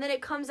thing, and then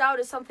it comes out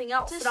as something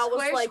else. It's And a I was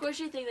square, like,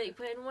 squishy thing that you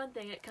put in one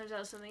thing, it comes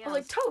out something I else.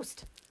 was like,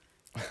 toast.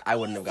 I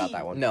wouldn't have got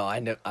that one. No, I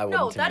wouldn't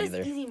No, have that is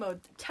either. easy mode.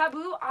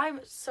 Taboo,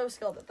 I'm so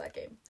skilled at that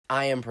game.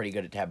 I am pretty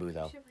good at taboo,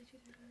 though.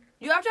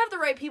 You have to have the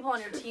right people on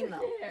your team,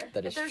 though.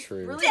 That If is there's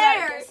true. really bad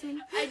at Dare!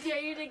 guessing. I dare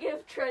you to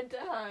give Trent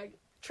a hug.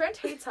 Trent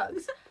hates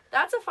hugs.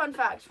 That's a fun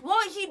fact. Well,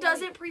 he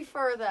doesn't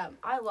prefer them.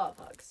 I love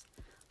hugs.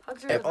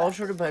 Hugs are It the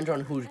also best. depends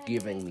on who's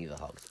giving me the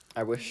hugs.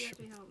 I wish.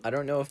 I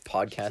don't know if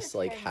podcasts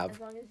like have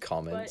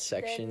comment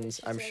sections.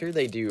 I'm sure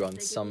they do on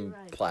some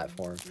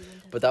platform,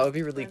 but that would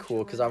be really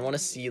cool because I want to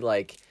see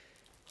like,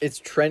 is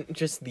Trent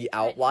just the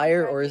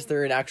outlier or is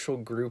there an actual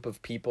group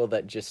of people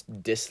that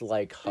just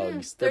dislike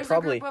hugs? They're There's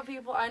probably a group of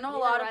people. I know a Need a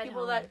lot of ride people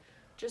home. that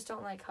just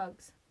don't like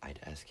hugs. I'd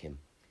ask him.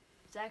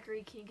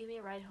 Zachary, can you give me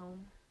a ride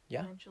home?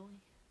 Yeah. Eventually.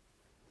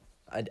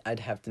 I'd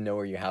have to know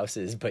where your house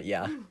is, but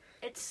yeah,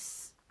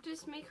 It's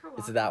Just make her walk.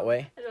 it's that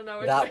way. I don't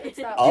know. That- It's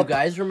that Oh. You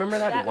guys remember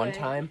that, That one way.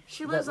 time?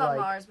 She lives that, on like,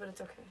 Mars, but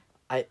it's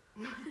okay.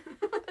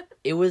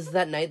 It was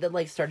that night that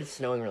like started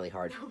snowing really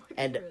hard,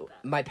 and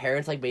my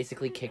parents like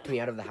basically kicked me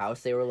out of the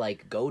house. They were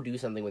like, "Go do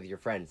something with your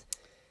friends,"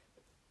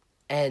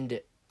 and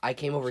I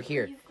came over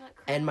here.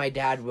 And my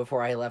dad,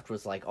 before I left,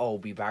 was like, "Oh,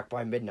 be back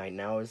by midnight."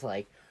 And I was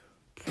like,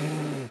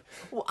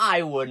 well,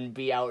 "I wouldn't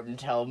be out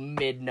until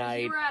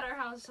midnight." You were at our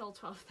house till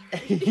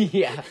 12:30.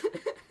 Yeah.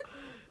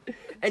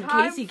 And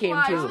Time Casey came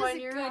flies too. was when a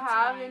you're good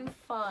having time.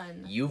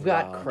 fun. You've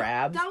got Wow.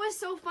 crabs. That was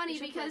so funny We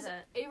should because play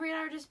that. Avery and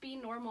I were just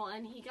being normal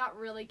and he got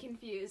really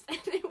confused and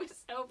it was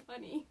so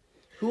funny.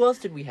 Who else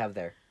did we have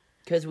there?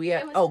 Because we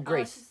had It was, oh it's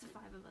Grace. just the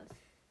 5 of us.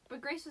 But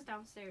Grace was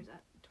downstairs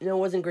at. No,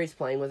 wasn't Grace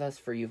playing with us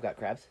for You've Got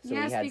Crabs? So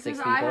yes, we had because 6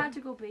 people. I had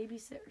to go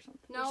babysit or something.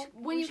 No, should-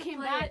 when we you should came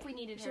play back, it. we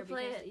needed We her should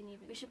play because it. you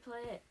needed We should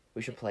play it.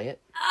 We should play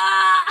it.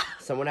 Ah!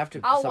 Someone I'll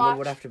someone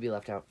would watch. have to be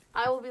left out.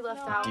 I will be left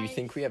No. out. Do you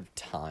think we have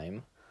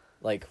time?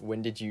 Like,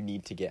 when did you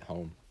need to get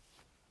home?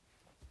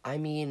 I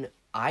mean,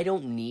 I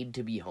don't need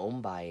to be home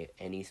by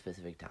any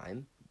specific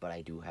time, but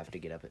I do have to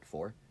get up at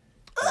 4.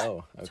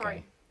 Oh, okay.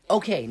 Sorry.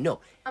 Okay, no.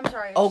 I'm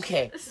sorry.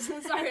 Okay.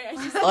 Sorry, I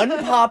just.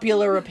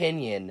 Unpopular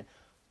opinion.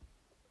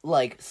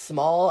 Like,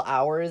 small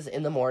hours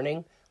in the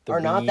morning The are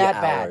not wee that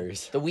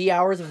hours. bad. The wee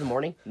hours of the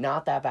morning,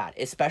 not that bad.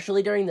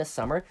 Especially during the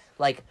summer.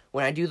 Like,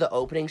 when I do the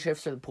opening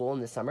shifts for the pool in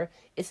the summer,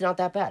 it's not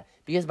that bad.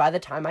 Because by the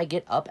time I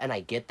get up and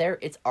I get there,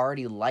 it's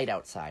already light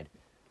outside.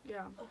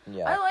 Yeah. I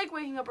Yeah. like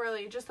waking up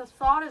early. Just the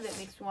thought of it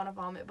makes me want to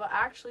vomit, but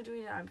actually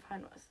doing it, I'm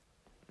fine with.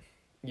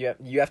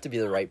 You have to be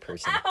the right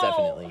person,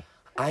 definitely.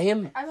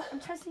 I'm I'm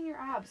testing your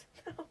abs.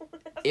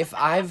 if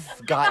I've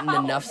gotten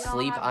enough No,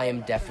 sleep, I'm I am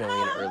not. definitely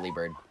an early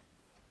bird.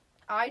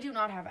 I do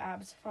not have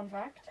abs. Fun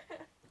fact.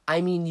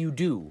 I mean, you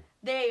do.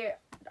 They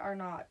are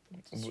not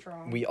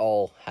strong. We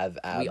all have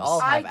abs. We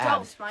all I have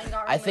abs. don't. Mine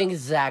got I think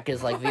removed. Zach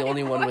is like the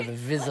only one with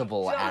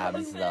visible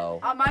abs,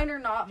 though. Mine are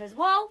not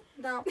visible. Well,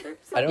 no. they're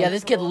I don't- Yeah,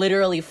 this kid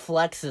literally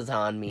flexes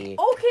on me.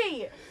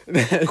 Okay.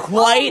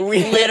 Quite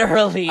We-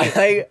 literally.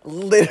 I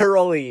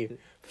literally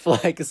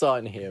flex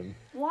on him.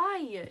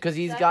 Why? Because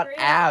he's got Zachary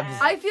abs.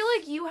 has I feel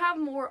like you have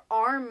more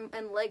arm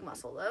and leg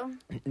muscle though.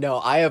 No,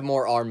 I have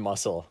more arm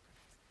muscle.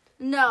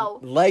 No.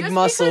 Leg Just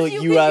muscle, because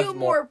you you can have do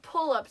more- more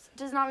pull-ups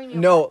does not mean you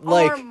have No, more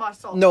like- arm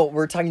muscle. No,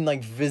 we're talking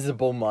like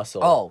visible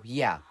muscle. Oh,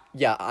 yeah.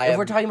 Yeah, I If have,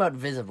 we're talking about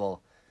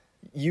visible,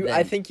 you. then-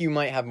 I think you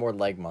might have more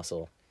leg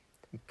muscle.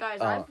 Guys,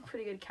 I have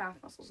pretty good calf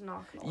muscles.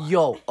 Not gonna lie.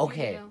 yo,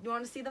 okay. You You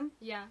want to see them?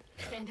 Yeah,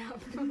 stand up.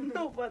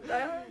 No, but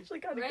I actually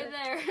kind of right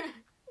there.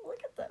 Look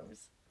at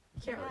those.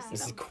 You can't really see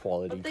This is them.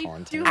 quality But they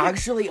content. do-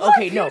 Actually,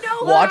 okay, you no.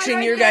 know that Watching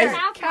right your there. guys,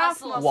 Calf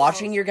muscles.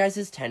 watching your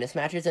guys' tennis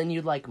matches, and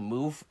you'd like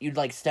move, you'd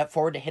like step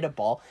forward to hit a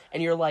ball,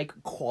 and your like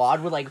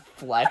quad would like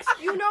flex.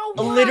 You know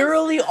what?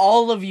 Literally,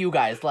 all of you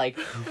guys, like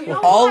You know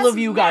all what's of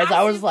you guys,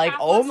 I was massive like, calf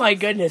oh my muscles?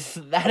 goodness,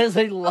 that is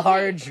a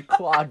large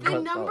quad The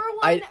muscle. number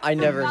one. I for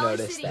never Valley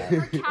noticed City, that.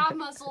 Her calf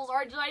muscles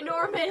are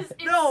ginormous.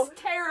 It's No,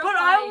 terrifying. But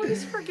I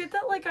always forget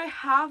that like I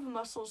have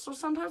muscles, so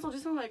sometimes I'll do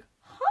something like,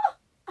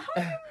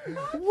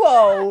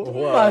 Whoa,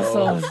 Whoa.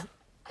 muscles.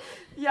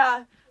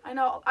 yeah, I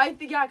know. I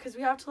think yeah, because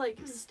we have to like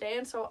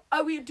stand. So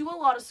we do a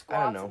lot of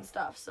squats know. and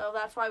stuff. So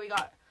that's why we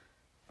got.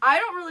 I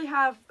don't really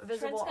have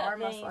visible Trent's got arm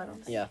muscle. I don't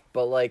veins. think. Yeah,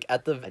 but like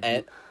at the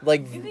end,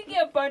 like You could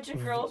get a bunch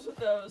of girls with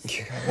those.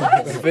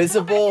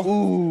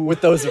 visible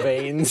with those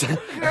veins.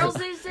 Girls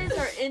these days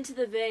are into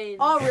the veins.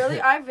 Oh really?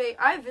 I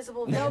have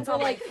visible veins no, on but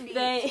my like feet.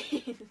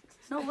 veins.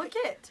 No, look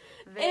it.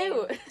 Vein.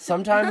 Ew.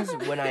 Sometimes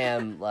when I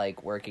am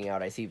like working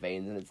out, I see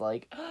veins, and it's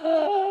like,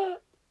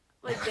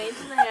 Like veins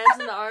in the hands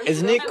and the arms.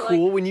 Isn't and it I'm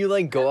cool when you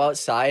like go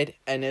outside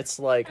and it's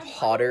like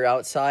hotter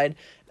outside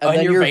and And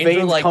then your your veins are,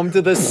 veins like- come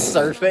to the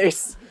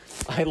surface?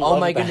 I love oh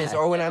my that. goodness!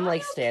 Or when I'm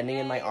like standing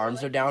and my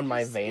arms are down,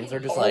 my veins are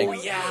just Oh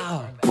like,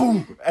 yeah.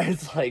 boom! And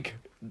it's like,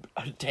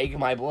 take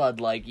my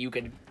blood. Like you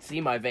can see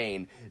my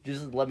vein.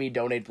 Just let me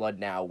donate blood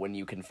now when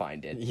you can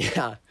find it.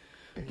 Yeah.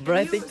 But Can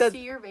I you think that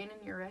see your vein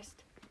in your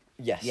wrist.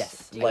 Yes.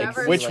 Yes. Do you Like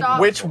ever which stop-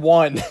 which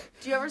one?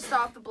 Do you ever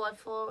stop the blood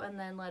flow and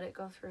then let it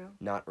go through?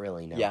 Not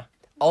really, no. Yeah.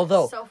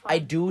 Although, So fun. I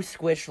do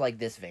squish, like,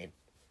 this vein.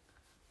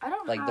 I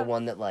don't Like, have, the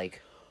one that,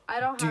 like... I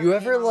don't Do have you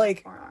pain ever, on my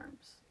like-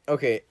 forearms.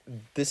 Okay,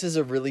 this is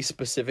a really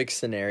specific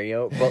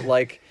scenario, but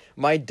like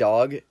my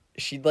dog,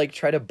 she'd like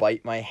try to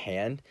bite my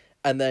hand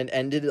and then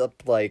ended up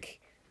like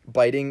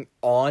biting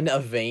on a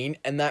vein,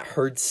 and that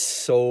hurts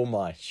so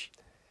much.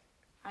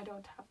 I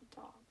don't have a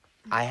dog.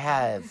 I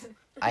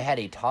had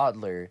a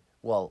toddler.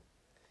 Well,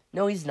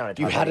 no, he's not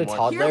a You toddler had a anymore.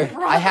 toddler?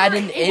 Your I had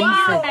an brother-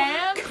 infant.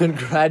 Wow.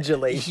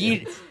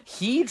 Congratulations.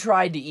 He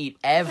tried to eat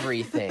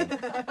everything.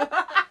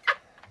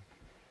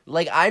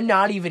 Like, I'm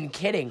not even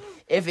kidding.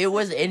 If it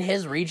was in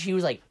his reach, he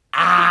was like,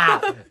 ah!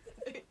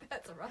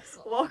 That's a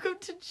Russell. Welcome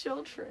to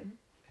children.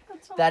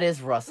 That's all. That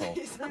is Russell.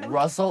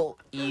 Russell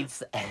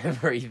eats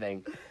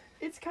everything.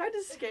 It's kind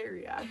of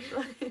scary,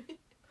 actually.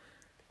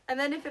 And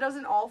then if it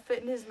doesn't all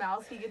fit in his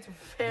mouth, he gets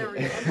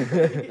very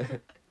angry.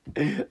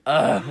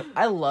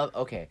 I love...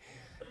 Okay.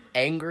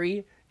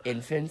 Angry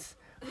infants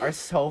are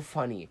so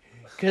funny.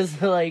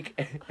 Because, like...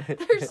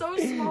 They're so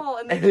small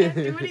and they can't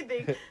do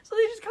anything, so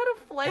they just kind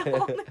of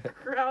flail on the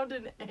ground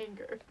in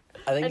anger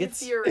I think and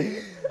it's fury.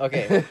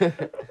 okay.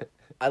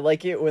 I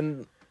like it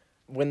when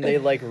they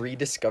like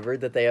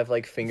rediscovered that they have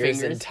like fingers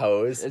and Fingers?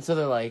 toes. And so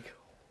they're like...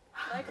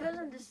 My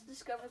cousin just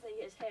discovered that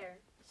he has hair.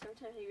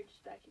 Sometimes he reaches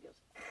back, he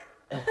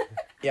goes.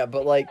 Yeah,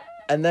 but like,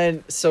 and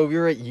then so we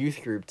were at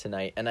youth group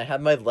tonight, and I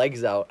had my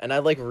legs out, and I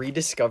like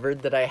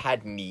rediscovered that I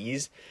had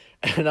knees,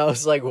 and I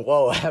was like,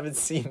 whoa, I haven't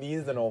seen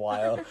these in a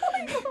while.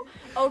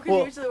 Oh, because Well-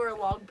 you usually wear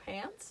long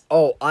pants?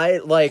 Oh, I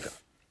like,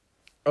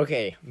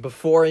 okay,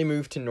 before I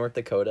moved to North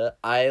Dakota,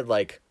 I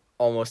like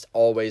almost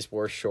always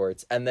wore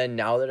shorts, and then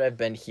now that I've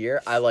been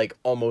here, I like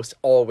almost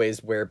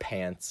always wear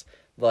pants.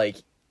 Like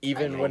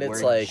even when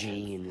it's wear like,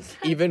 jeans.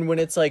 even when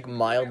it's like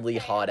mildly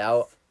hot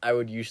out, I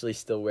would usually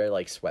still wear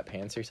like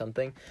sweatpants or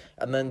something.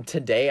 And then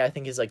today, I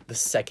think is like the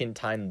second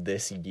time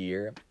this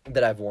year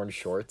that I've worn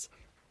shorts.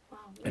 Wow,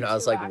 me And I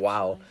was too, like,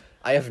 wow, actually.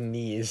 I have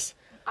knees.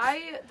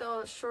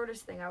 The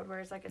shortest thing I would wear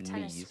is like a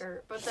tennis Knees.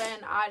 skirt, but then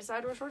I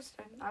decided to wear shorts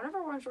today. I've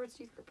never worn shorts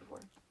to youth group before.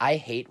 I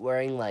hate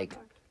wearing, like,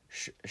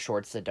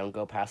 shorts that don't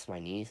go past my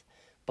knees,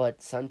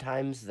 but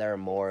sometimes they're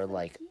more,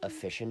 like,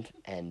 efficient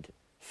and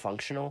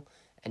functional,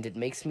 and it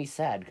makes me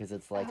sad, because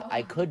it's like,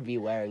 I could be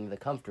wearing the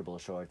comfortable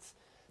shorts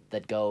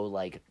that go,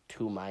 like,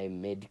 to my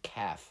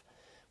mid-calf,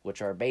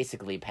 which are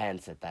basically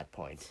pants at that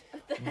point.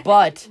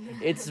 But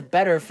it's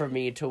better for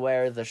me to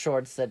wear the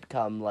shorts that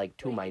come, like,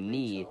 to my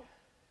knee.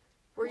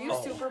 Were you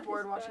Oh. super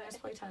bored watching us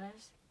play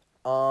tennis?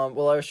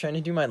 Well, I was trying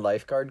to do my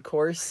lifeguard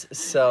course,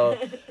 so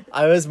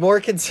I was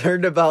more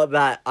concerned about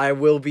that, I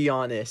will be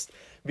honest,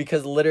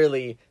 because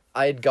literally,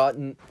 I had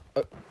gotten...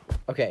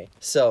 okay,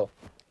 so,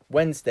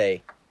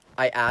 Wednesday,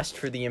 I asked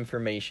for the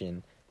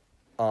information,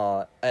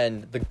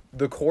 and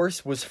the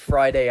course was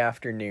Friday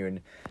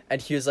afternoon,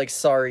 and he was like,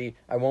 sorry,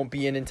 I won't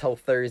be in until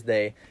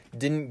Thursday,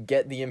 didn't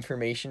get the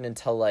information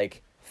until,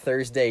 like,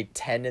 Thursday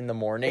 10 in the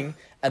morning,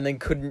 and then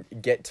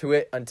couldn't get to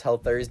it until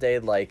Thursday,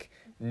 like,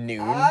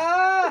 noon.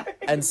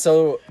 And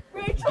so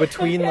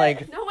between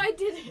like No, I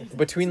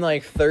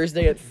didn't.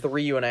 Thursday at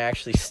 3 when I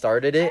actually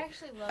started I it,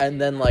 actually love and it.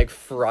 then like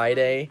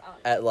Friday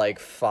at like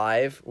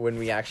 5 when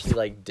we actually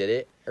like did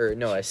it, or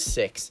no, at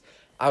 6,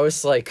 I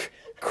was like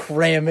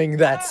cramming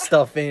that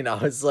stuff in. I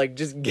was like,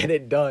 just get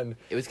it done.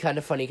 It was kind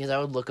of funny, because I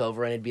would look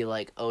over and it'd be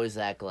like, oh,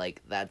 Zach,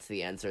 like, that's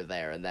the answer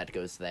there, and that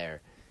goes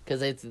there.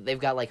 Because they've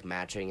got, like,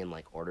 matching and,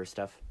 like, order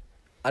stuff.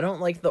 I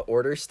don't like the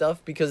order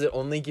stuff because it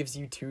only gives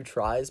you 2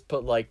 tries,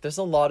 but like there's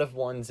a lot of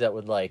ones that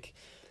would like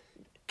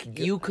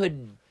You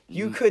could...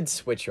 you could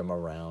switch them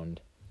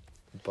around,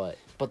 but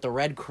But the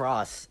Red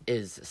Cross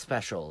is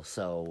special,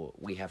 so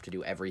we have to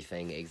do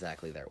everything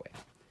exactly their way.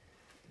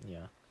 yeah.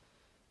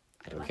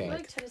 I don't I Okay. feel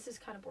like tennis is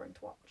kind of boring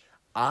to watch.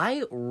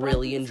 I But I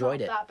really think it's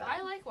enjoyed not it. that bad.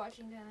 I like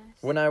watching tennis.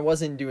 When I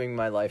wasn't doing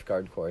my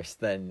lifeguard course,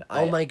 then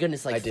Oh my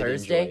goodness, I like did enjoy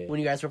Thursday, it. when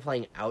you guys were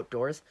playing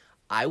outdoors,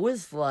 I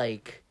was,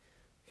 like,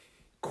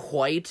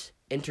 quite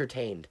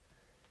entertained.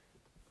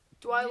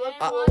 Do I look You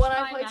cool didn't when watch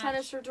I my play match.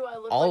 tennis, or do I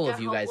look All like of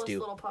a you guys helpless do.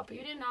 little puppy?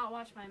 You did not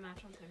watch my match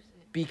on Thursday.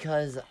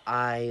 Because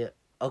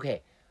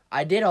okay,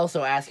 I did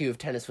also ask you if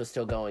tennis was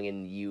still going,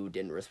 and you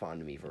didn't respond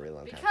to me for a really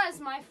long time. Because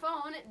my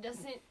phone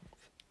doesn't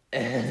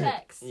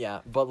text. Yeah,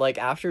 but like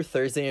after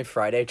Thursday and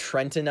Friday,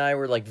 Trent and I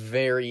were like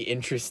very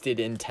interested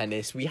in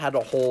tennis. We had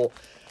a whole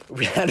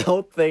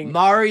thing.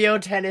 Mario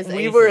Tennis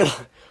we Aces.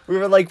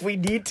 were like, we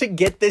need to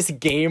get this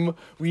game.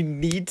 We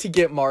need to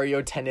get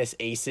Mario Tennis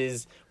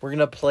Aces. We're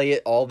gonna play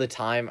it all the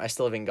time. I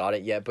still haven't got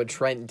it yet, but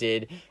Trent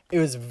did. It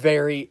was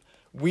very.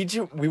 We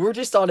were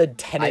just on a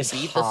tennis I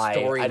beat the high.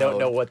 story I don't mode.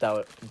 know what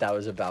that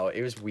was about.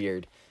 It was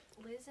weird.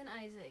 Liz and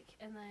Isaac,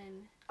 and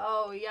then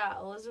Oh yeah,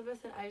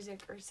 Elizabeth and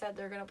Isaac said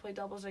they're gonna play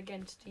doubles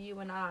against you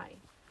and I.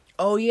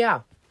 Oh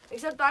yeah,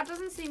 Except that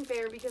doesn't seem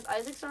fair because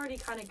Isaac's already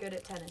kind of good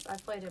at tennis.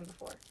 I've played him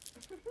before.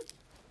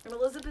 And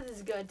Elizabeth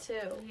is good too.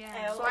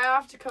 yeah. So I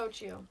have to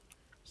coach you,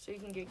 so you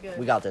can get good.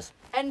 we got this.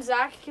 And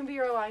Zach can be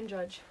your line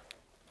judge.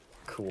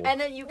 cool. And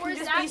then you Or can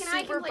just Zach be and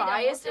I super can play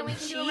biased doubles, and and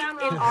we cheat can do a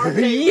round in robin. our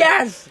favor.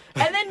 Yes.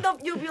 And then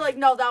you'll be like,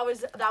 no, that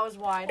was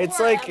wide. It's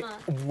Or like Emma.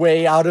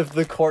 way out of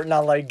the court,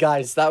 not like,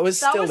 guys, that was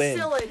That still was in.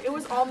 still in. It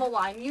was on the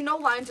line. You know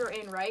lines are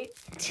in, right?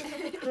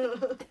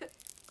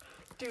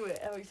 Do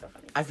it. That would be so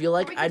funny. I feel Or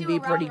like we can I'd do be a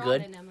round pretty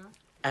good robin, Emma.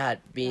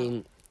 at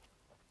being.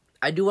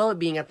 I do well at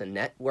being at the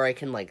net where I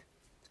can like,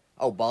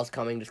 oh, ball's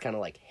coming, just kind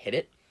of like hit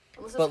it.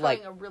 Unless But, it's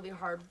like- throwing a really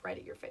hard right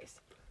at your face.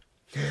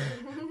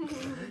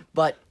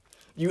 But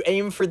You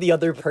aim for the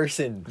other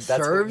person.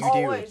 That's Serves? what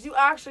you do. Always. You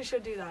actually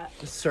should do that.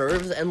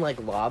 serves and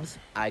like lobs,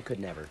 I could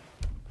never.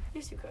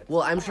 Yes, you could.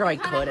 Well, I'm sure I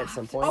kinda could at have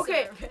some to point.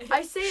 Okay,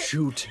 I say it.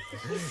 Shoot.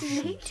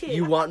 Naked.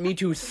 You want me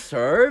to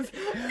serve?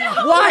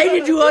 Why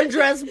did you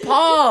undress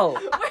Paul?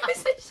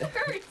 Where's the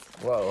shirt?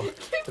 Whoa.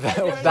 Give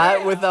me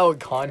That without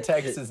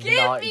context is Give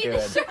not me good.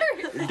 the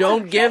shirt.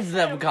 Don't give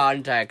them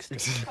context.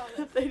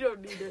 They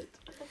don't need it.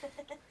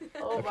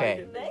 Oh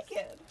Okay. my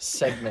goodness.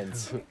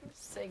 Segments.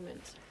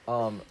 Segment.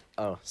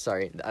 Oh,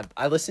 sorry.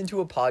 I listened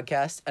to a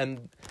podcast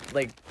and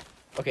like,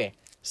 okay,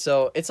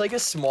 so it's like a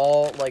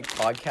small like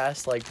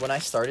podcast. Like when I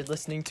started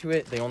listening to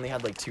it, they only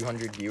had like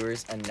 200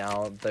 viewers, and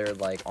now they're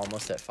like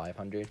almost at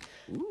 500.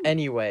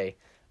 Anyway,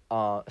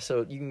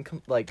 so you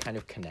can like kind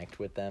of connect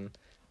with them,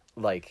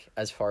 like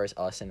as far as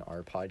us and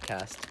our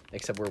podcast,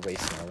 except we're way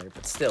smaller,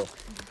 but still.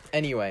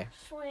 Anyway,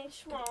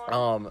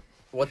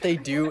 what they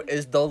do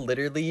is they'll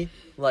literally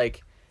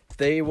like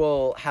they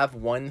will have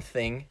one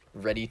thing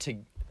ready to.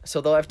 So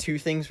they'll have two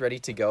things ready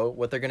to go,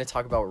 what they're going to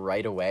talk about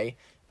right away,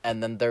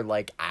 and then they're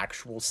like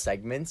actual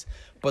segments,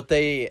 but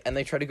they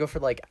try to go for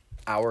like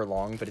hour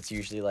long, but it's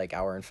usually like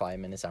hour and 5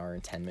 minutes, hour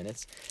and 10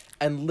 minutes.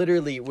 And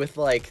literally with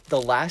like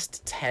the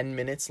last 10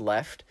 minutes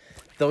left,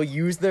 they'll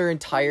use their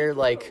entire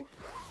like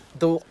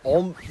they'll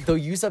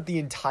use up the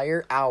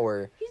entire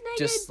hour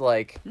just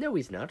like No,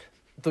 he's not.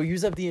 they'll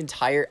use up the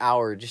entire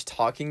hour just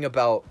talking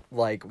about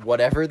like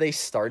whatever they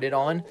started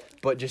on,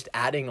 but just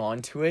adding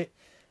on to it.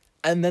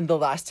 And then the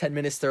last 10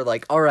 minutes, they're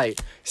like, all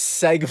right,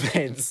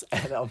 segments.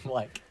 And I'm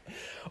like,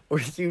 or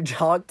you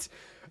talked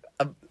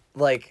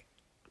like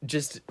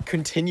just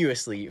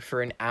continuously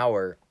for an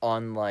hour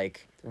on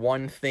like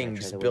one thing, Can I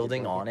try just the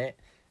building wizard on it.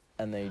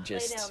 And they down.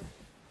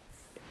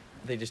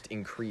 just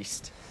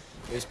increased.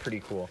 It was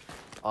pretty cool.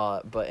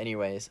 But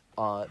anyways,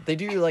 they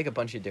do like a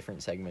bunch of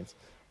different segments.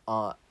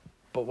 But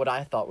what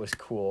I thought was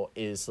cool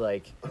is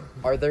like,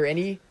 are there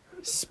any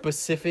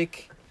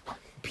specific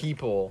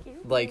people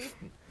like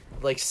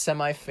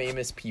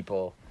semi-famous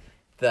people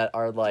that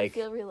are I like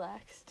feel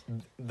relaxed.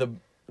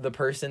 the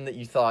person that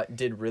you thought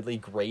did really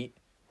great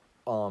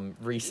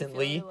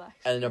recently relaxed.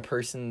 and a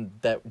person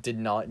that did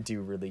not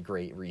do really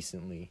great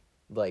recently,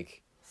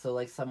 like, So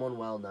like someone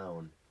well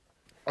known.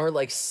 or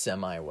like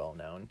semi well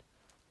known?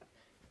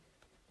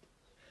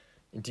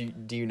 Do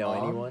you know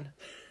anyone?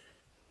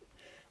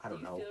 I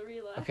don't know. Feel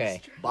relaxed.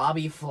 Okay.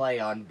 Bobby Flay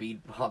on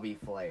Beat Bobby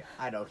Flay.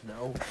 I don't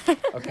know.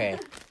 Okay.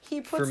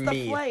 He For puts the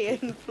me. flay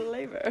in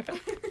flavor.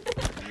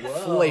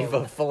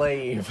 Flava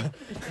Flav.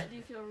 Do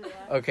you feel relaxed?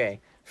 Okay,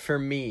 for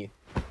me,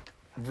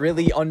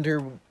 really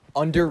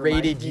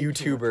underrated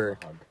YouTuber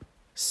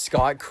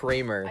Scott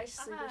Kramer. I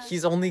sleep.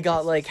 He's only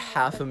got like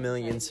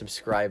 500,000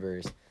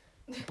 subscribers,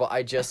 but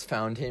I just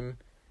found him,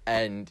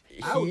 and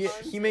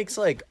he makes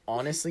like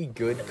honestly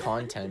good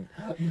content.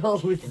 No,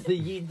 it's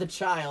the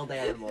child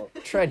animal.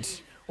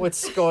 Trent,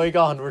 what's going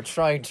on? We're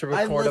trying to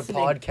I'm record a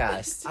listening.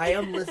 podcast. I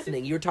am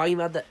listening. You were talking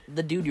about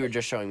the dude you were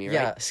just showing me, right?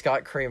 Yeah,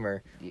 Scott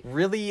Kramer,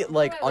 really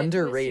like Wait, wait,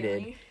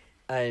 underrated, Siri.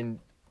 and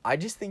I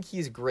just think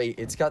he's great.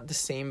 It's got the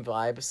same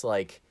vibes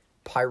like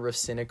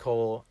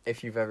Pyrocynical,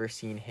 if you've ever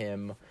seen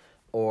him,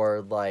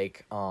 or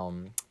like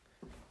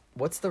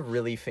what's the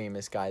really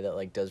famous guy that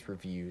like does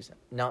reviews?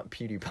 Not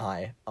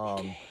PewDiePie.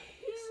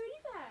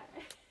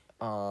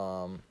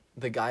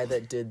 The guy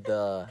that did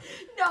the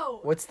No.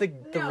 what's the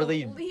No,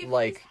 really leave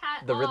like his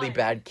hat the really on.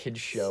 bad kids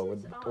show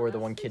with, or the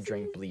one kid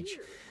drank bleach.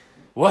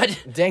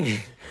 What? Dang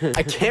it,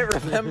 I can't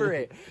remember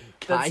it.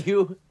 That's-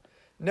 Caillou?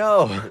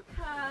 No.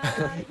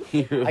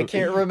 I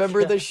can't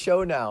remember the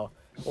show now.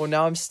 Well,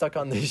 now I'm stuck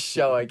on this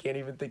show. I can't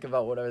even think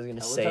about what I was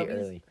gonna say Teletubbies?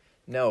 early.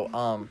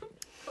 No,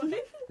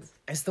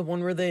 it's the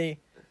one where they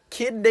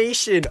Kid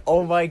Nation.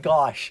 Oh my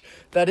gosh,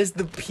 that is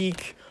the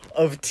peak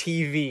of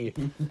TV.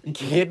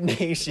 Kid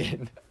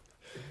Nation.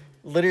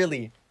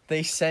 Literally,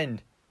 they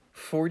send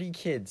 40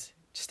 kids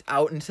just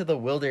out into the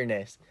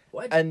wilderness,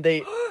 What? and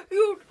they.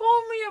 You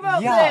told me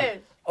about Yeah. this.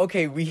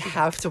 Okay, we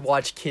have to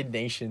watch Kid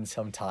Nation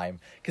sometime.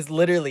 Because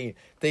literally,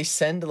 they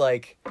send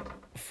like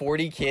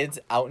 40 kids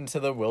out into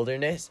the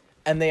wilderness,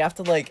 and they have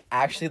to like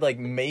actually like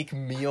make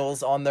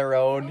meals on their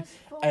own,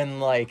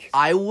 and like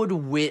I would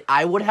win.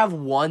 I would have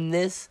won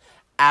this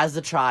as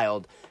a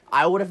child.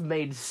 I would have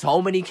made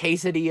so many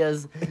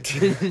quesadillas.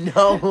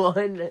 No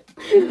one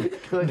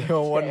could.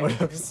 no one care. would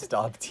have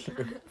stopped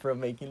you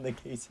from making the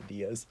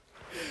quesadillas.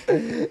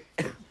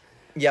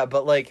 Yeah,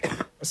 but like,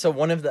 so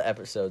one of the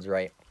episodes,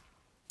 right,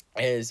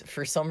 is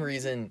for some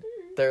reason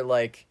they're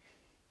like,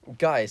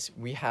 guys,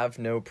 we have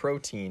no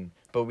protein,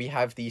 but we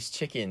have these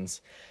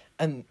chickens,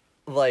 and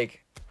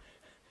like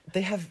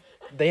they have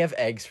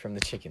eggs from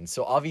the chickens,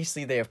 so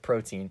obviously they have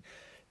protein.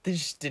 They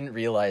just didn't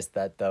realize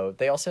that, though.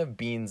 They also have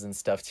beans and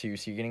stuff, too,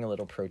 so you're getting a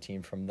little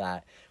protein from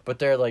that. But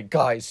they're like,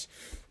 guys,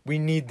 we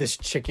need this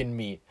chicken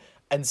meat.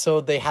 And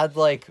so they had,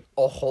 like,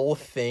 a whole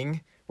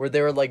thing where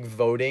they were, like,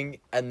 voting,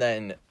 and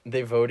then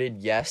they voted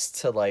yes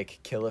to, like,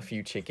 kill a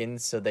few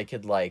chickens so they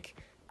could, like,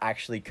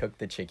 actually cook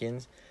the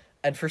chickens.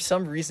 And for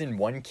some reason,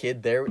 one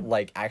kid there,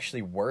 like,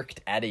 actually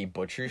worked at a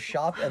butcher's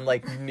shop and,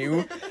 like,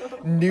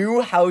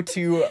 knew how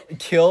to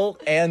kill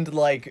and,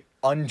 like,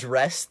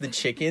 undress the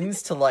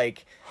chickens to,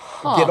 like,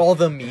 get all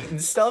the meat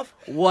and stuff.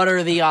 What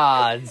are the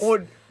odds?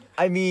 Or,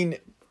 I mean,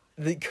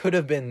 it could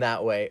have been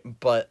that way,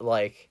 but,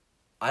 like,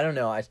 I don't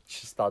know. I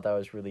just thought that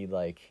was really,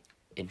 like,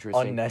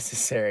 Interesting.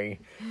 unnecessary.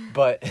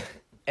 But, Does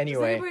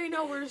anyway. anybody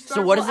know where to start?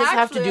 So what does Well, this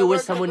have to actually, do I with work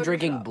at someone Butcher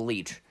drinking Shop.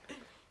 bleach?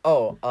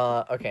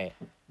 Okay.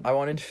 I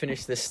wanted to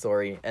finish this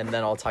story, and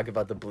then I'll talk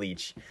about the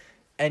bleach.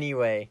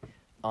 Anyway,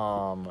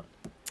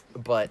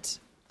 but,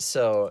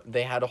 so,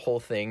 they had a whole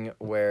thing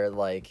where,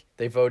 like,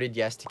 they voted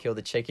yes to kill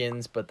the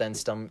chickens, but then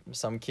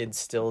some kids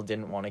still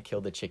didn't want to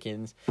kill the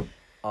chickens,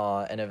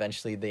 and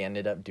eventually they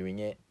ended up doing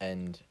it,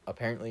 and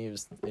apparently it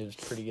was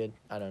pretty good.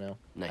 I don't know.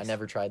 Nice. I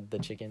never tried the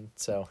chicken,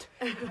 so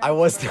I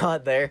was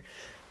not there.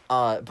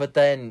 But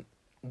then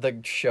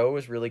the show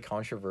was really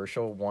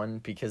controversial, one,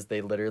 because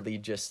they literally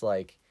just,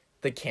 like,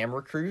 the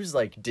camera crews,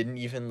 like, didn't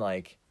even,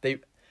 like,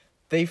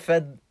 they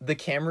fed the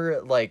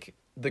camera, like,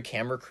 the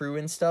camera crew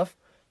and stuff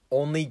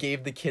only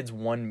gave the kids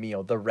one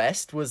meal. The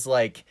rest was,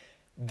 like,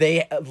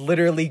 they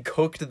literally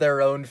cooked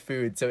their own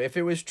food. So if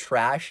it was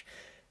trash,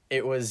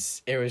 it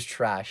was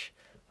trash.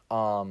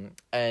 And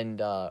then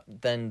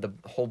the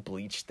whole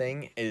bleach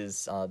thing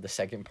is, the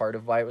second part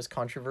of why it was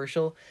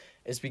controversial,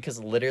 is because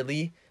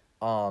literally,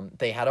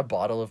 they had a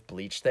bottle of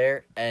bleach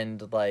there,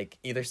 and, like,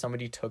 either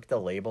somebody took the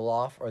label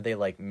off or they,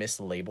 like,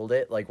 mislabeled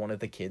it, like one of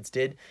the kids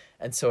did,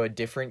 and so a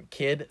different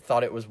kid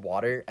thought it was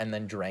water and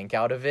then drank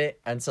out of it,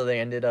 and so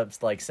they ended up,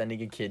 like,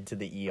 sending a kid to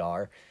the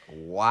ER.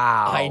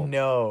 Wow. I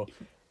know.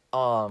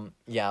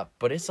 Yeah,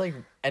 but it's, like,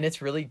 and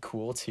it's really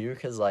cool, too,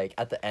 because, like,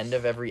 at the end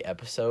of every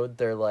episode,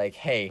 they're like,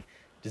 hey,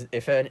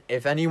 if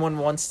anyone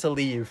wants to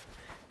leave,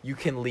 you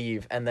can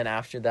leave, and then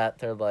after that,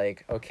 they're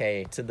like,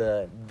 okay, to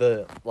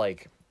the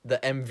like, the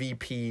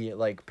MVP,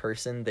 like,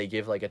 person, they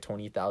give, like, a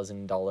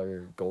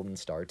 $20,000 golden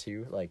star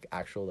to, like,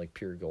 actual, like,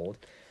 pure gold.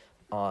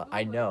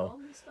 I know.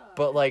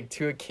 But, like,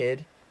 to a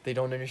kid, they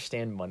don't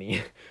understand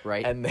money.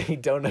 Right. And they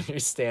don't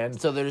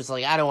understand. So they're just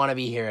like, I don't want to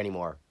be here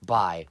anymore.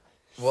 Bye.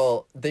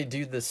 Well, they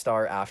do the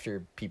star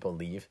after people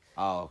leave.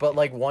 Oh. But,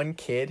 like, one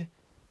kid,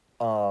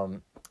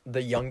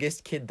 the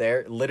youngest kid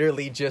there,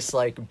 literally just,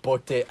 like,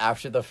 booked it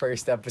after the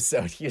first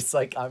episode. He was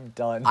like, I'm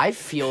done. I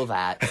feel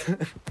that.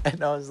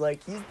 And I was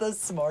like, he's the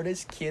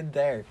smartest kid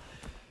there.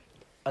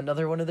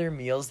 Another one of their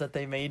meals that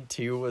they made,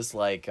 too, was,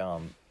 like,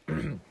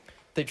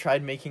 they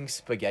tried making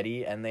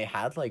spaghetti, and they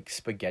had, like,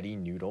 spaghetti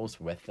noodles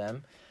with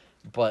them.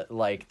 But,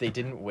 like, they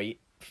didn't wait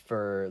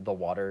for the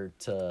water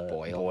to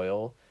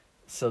boil.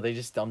 So they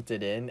just dumped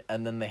it in,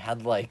 and then they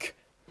had, like,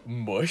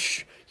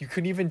 mush. You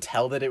couldn't even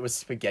tell that it was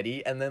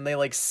spaghetti, and then they,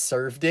 like,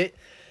 served it.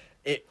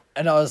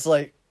 And I was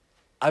like,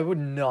 I would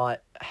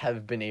not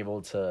have been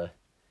able to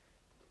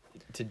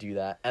do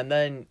that. And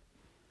then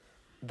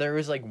there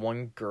was, like,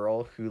 one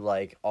girl who,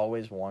 like,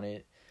 always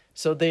wanted,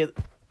 so they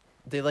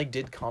like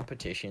did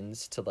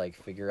competitions to, like,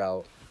 figure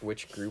out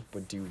which group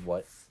would do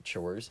what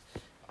chores.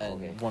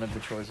 And one of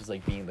the chores was,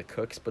 like, being the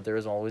cooks, but there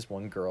was always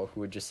one girl who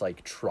would just,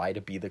 like, try to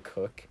be the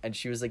cook, and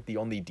she was, like, the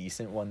only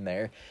decent one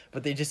there,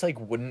 but they just, like,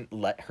 wouldn't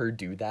let her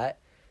do that.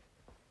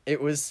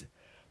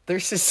 Their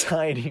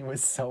society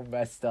was so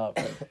messed up.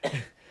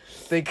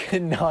 They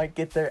could not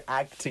get their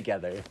act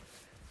together.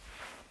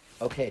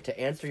 Okay, to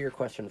answer your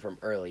question from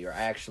earlier,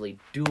 I actually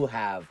do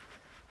have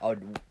a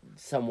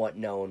somewhat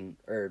known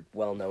or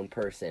well-known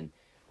person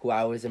who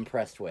I was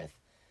impressed with.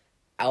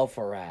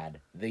 Alpharad,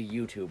 the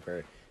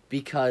YouTuber.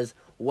 Because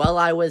while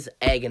I was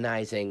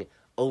agonizing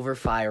over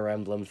Fire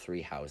Emblem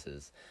Three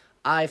Houses,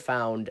 I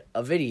found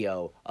a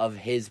video of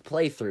his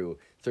playthrough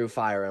through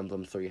Fire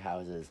Emblem Three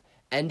Houses.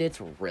 And it's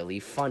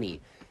really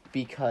funny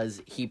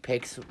because he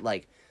picks,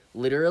 like,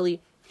 literally,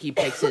 he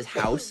picks his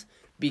house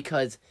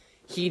because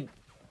he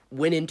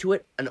went into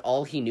it and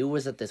all he knew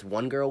was that this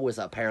one girl was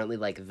apparently,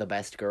 like, the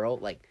best girl,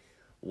 like,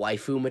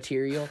 waifu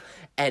material.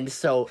 And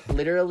so,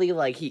 literally,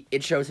 like,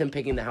 it shows him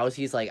picking the house.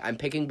 He's like, I'm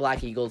picking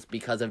Black Eagles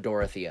because of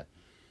Dorothea.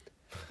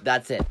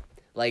 That's it.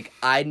 Like,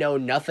 I know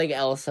nothing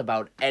else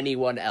about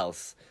anyone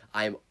else.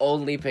 I'm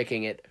only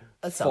picking it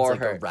That sounds for like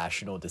her. a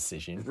rational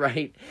decision.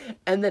 Right?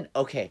 And then,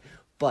 okay,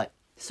 but,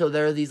 so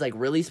there are these, like,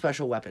 really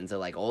special weapons that,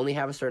 like, only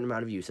have a certain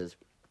amount of uses.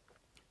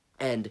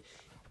 And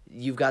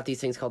you've got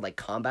these things called, like,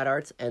 combat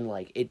arts, and,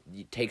 like, it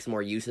takes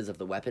more uses of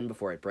the weapon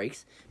before it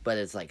breaks, but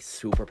it's, like,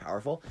 super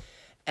powerful.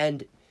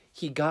 And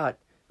he got,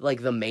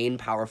 like, the main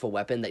powerful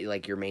weapon that,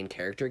 like, your main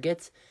character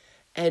gets,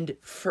 and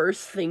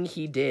first thing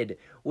he did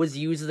was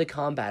use the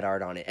combat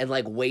art on it and,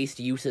 like, waste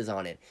uses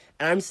on it.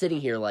 And I'm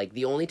sitting here, like,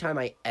 the only time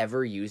I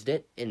ever used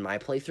it in my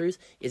playthroughs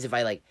is if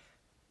I, like,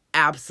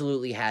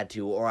 absolutely had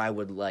to, or I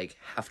would like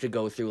have to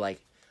go through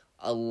like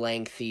a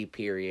lengthy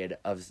period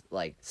of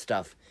like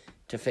stuff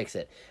to fix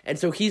it. And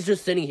so he's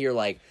just sitting here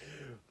like,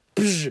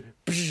 psh,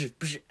 psh,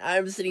 psh.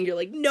 I'm sitting here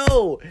like,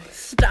 no,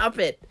 stop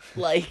it.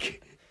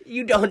 Like,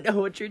 you don't know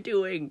what you're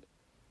doing.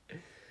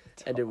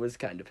 And it was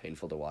kind of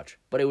painful to watch,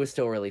 but it was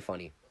still really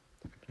funny.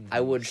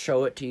 I would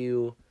show it to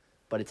you,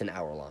 but it's an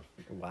hour long.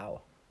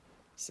 Wow.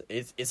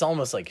 It's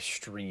almost like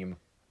stream.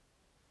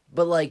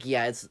 But like,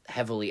 yeah, it's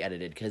heavily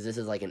edited because this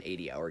is like an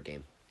 80-hour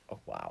game. Oh,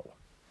 wow.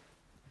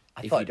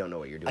 If you don't know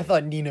what you're doing. I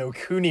thought Ni no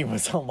Kuni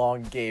was a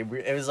long game.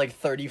 It was like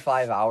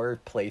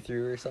 35-hour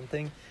playthrough or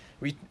something.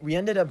 We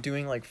ended up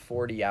doing like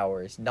 40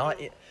 hours. Not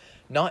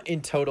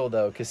in total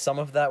though, because some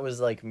of that was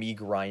like me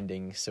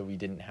grinding, so we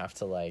didn't have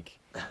to like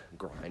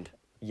grind.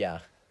 Yeah,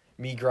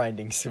 me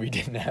grinding, so we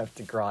didn't have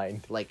to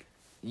grind. Like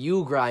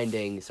you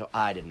grinding, so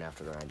I didn't have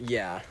to grind.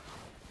 Yeah. Do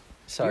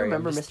Sorry. you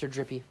remember Mr.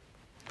 Drippy?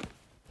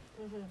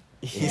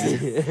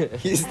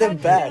 He's the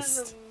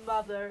best.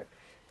 Mother.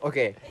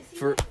 Okay,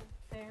 for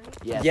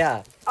Yes.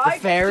 yeah. I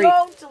fairy-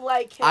 don't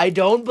like him. I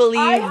don't believe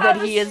I that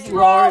have he a is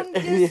strong Lord.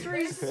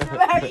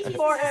 disrespect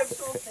for him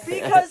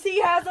because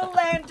he has a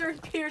lantern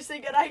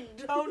piercing and I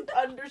don't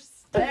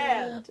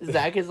understand.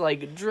 Zach is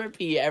like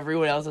Drippy.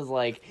 Everyone else is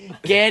like,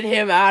 get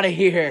him out of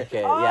here.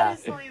 Okay, yeah.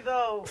 Honestly,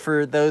 though.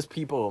 For those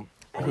people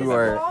And who his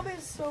are mom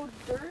is so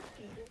dirty.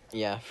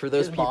 yeah, for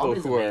those His mom people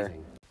is who are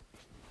amazing.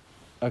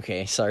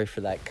 okay, sorry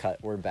for that cut.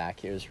 We're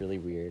back. It was really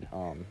weird.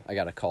 I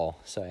got a call,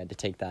 so I had to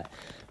take that.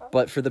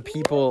 But for the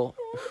people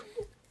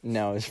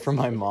no, it's from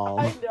my mom.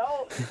 I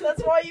know.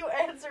 That's why you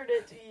answered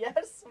it.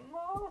 Yes,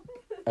 Mom.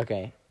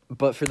 Okay,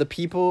 but for the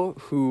people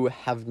who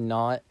have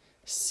not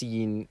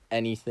seen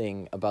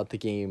anything about the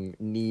game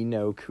Ni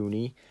no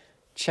Kuni,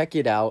 check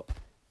it out.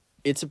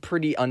 It's a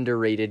pretty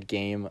underrated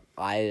game.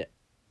 I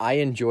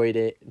enjoyed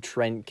it.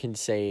 Trent can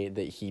say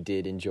that he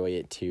did enjoy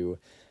it too.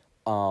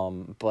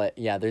 But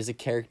yeah, there's a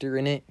character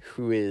in it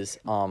who is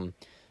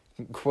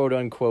quote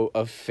unquote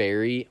a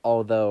fairy,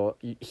 although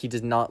he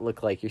does not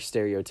look like your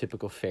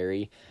stereotypical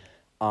fairy.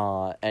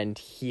 And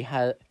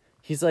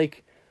he's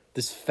like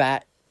this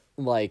fat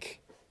like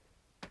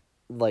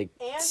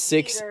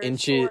 6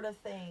 inches Sort of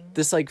thing.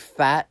 this like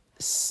fat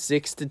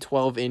 6 to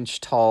 12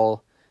 inch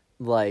tall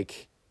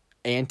like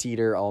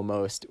anteater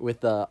almost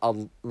with a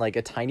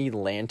tiny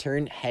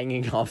lantern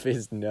hanging off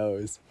his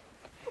nose.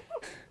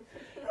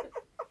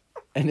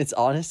 And it's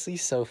honestly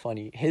so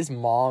funny. His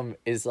mom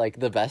is like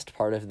the best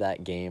part of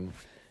that game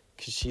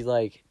because she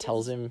like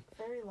tells him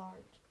Very large.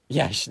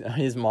 yeah,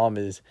 his mom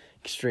is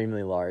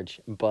extremely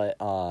large, but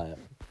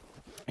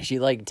she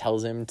like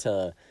tells him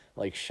to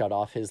like shut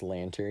off his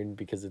lantern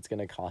because it's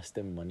gonna cost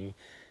him money,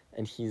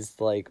 and he's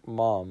like,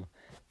 "Mom,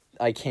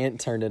 I can't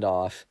turn it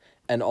off,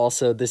 and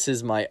also this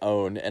is my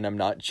own, and I'm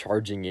not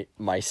charging it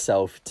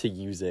myself to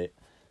use it."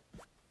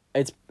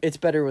 It's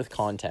better with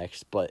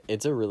context, but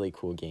it's a really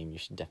cool game. You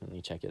should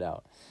definitely check it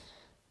out.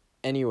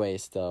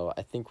 Anyways, though,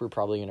 I think we're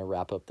probably going to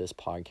wrap up this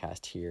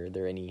podcast here. Are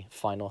there any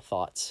final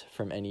thoughts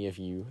from any of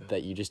you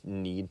that you just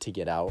need to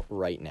get out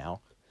right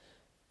now?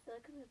 I feel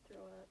like I'm gonna throw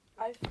up.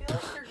 I feel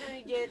like you're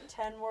gonna get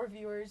 10 more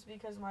viewers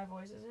because my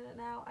voice is in it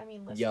now. I mean,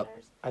 listeners.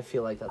 Yep. I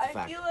feel like that's a I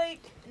fact. feel like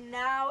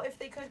now if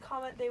they could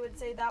comment, they would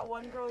say that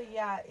one girl.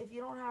 Yeah, if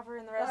you don't have her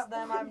and the rest of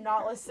them, I'm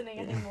not listening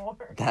anymore.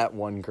 That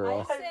one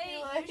girl. I I say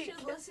feel like- you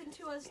should listen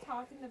to us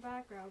talk in the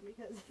background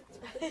because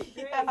it's great.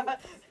 Yeah,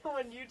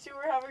 when you two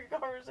were having a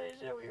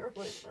conversation, we were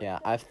whispering. Yeah,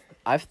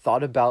 I've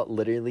thought about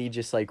literally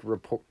just like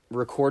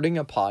recording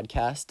a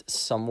podcast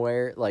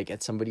somewhere like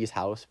at somebody's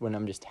house when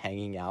I'm just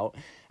hanging out,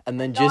 and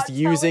then just Not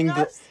using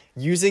telling us?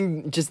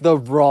 using just the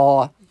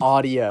raw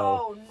audio.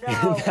 Oh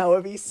no! That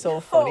would be so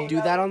funny.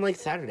 Do that on like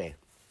Saturday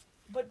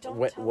But don't.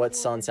 tell What's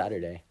anyone on to do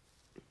Saturday?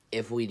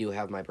 if we do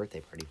have my birthday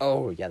party.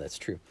 Oh yeah, that's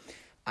true.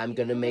 I'm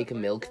gonna make a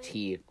milk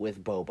tea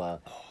with boba,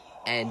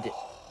 and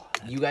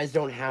you guys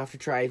don't have to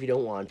try if you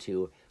don't want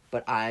to,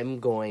 but I'm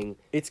going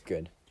It's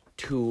good.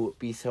 to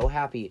be so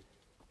happy.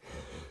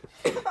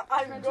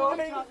 I'm I'm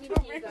going talking to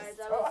to be you guys.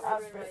 I so was never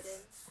happy. invited.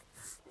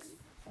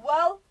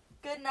 Well,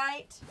 good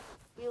night.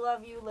 We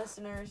love you,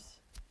 listeners.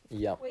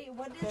 Yep. Wait,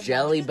 what did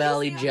Jelly what did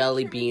Belly they say on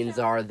jelly the beans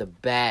show? are the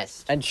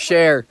best. And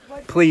share,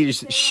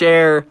 please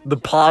share the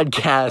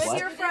podcast. With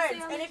your What did they say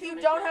friends, on and the if you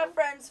Truman don't Show? have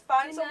friends,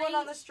 find Good someone night.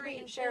 on the street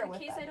and Wait, share it in with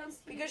case them. I don't see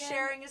you Because again.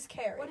 sharing is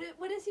caring.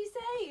 What does he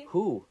say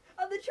Who?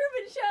 on the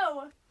Truman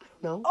Show?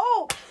 No.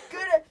 Oh,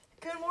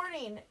 good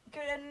morning,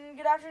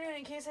 good afternoon.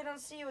 In case I don't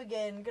see you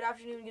again, good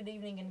afternoon, good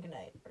evening, and good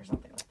night, or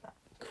something like that.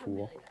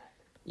 Cool.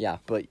 Yeah,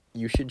 but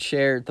you should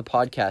share the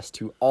podcast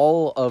to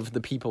all of the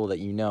people that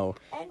you know,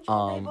 And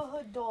your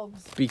neighborhood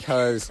dogs.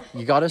 because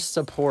you gotta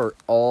support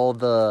all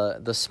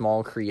the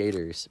small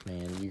creators,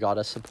 man. You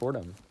gotta support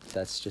them.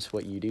 That's just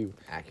what you do,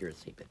 Accurate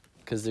statement.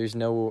 because there's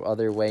no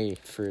other way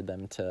for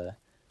them to.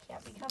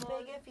 Can't become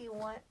big if you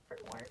weren't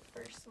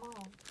first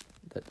small.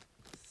 That-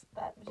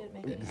 That didn't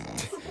make any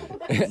sense.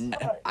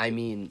 Sorry. I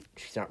mean,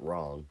 she's not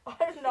wrong.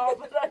 I'm not,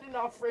 but I did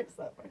not phrase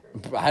that.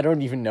 I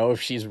don't even know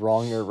if she's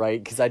wrong or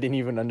right, because I didn't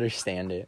even understand it.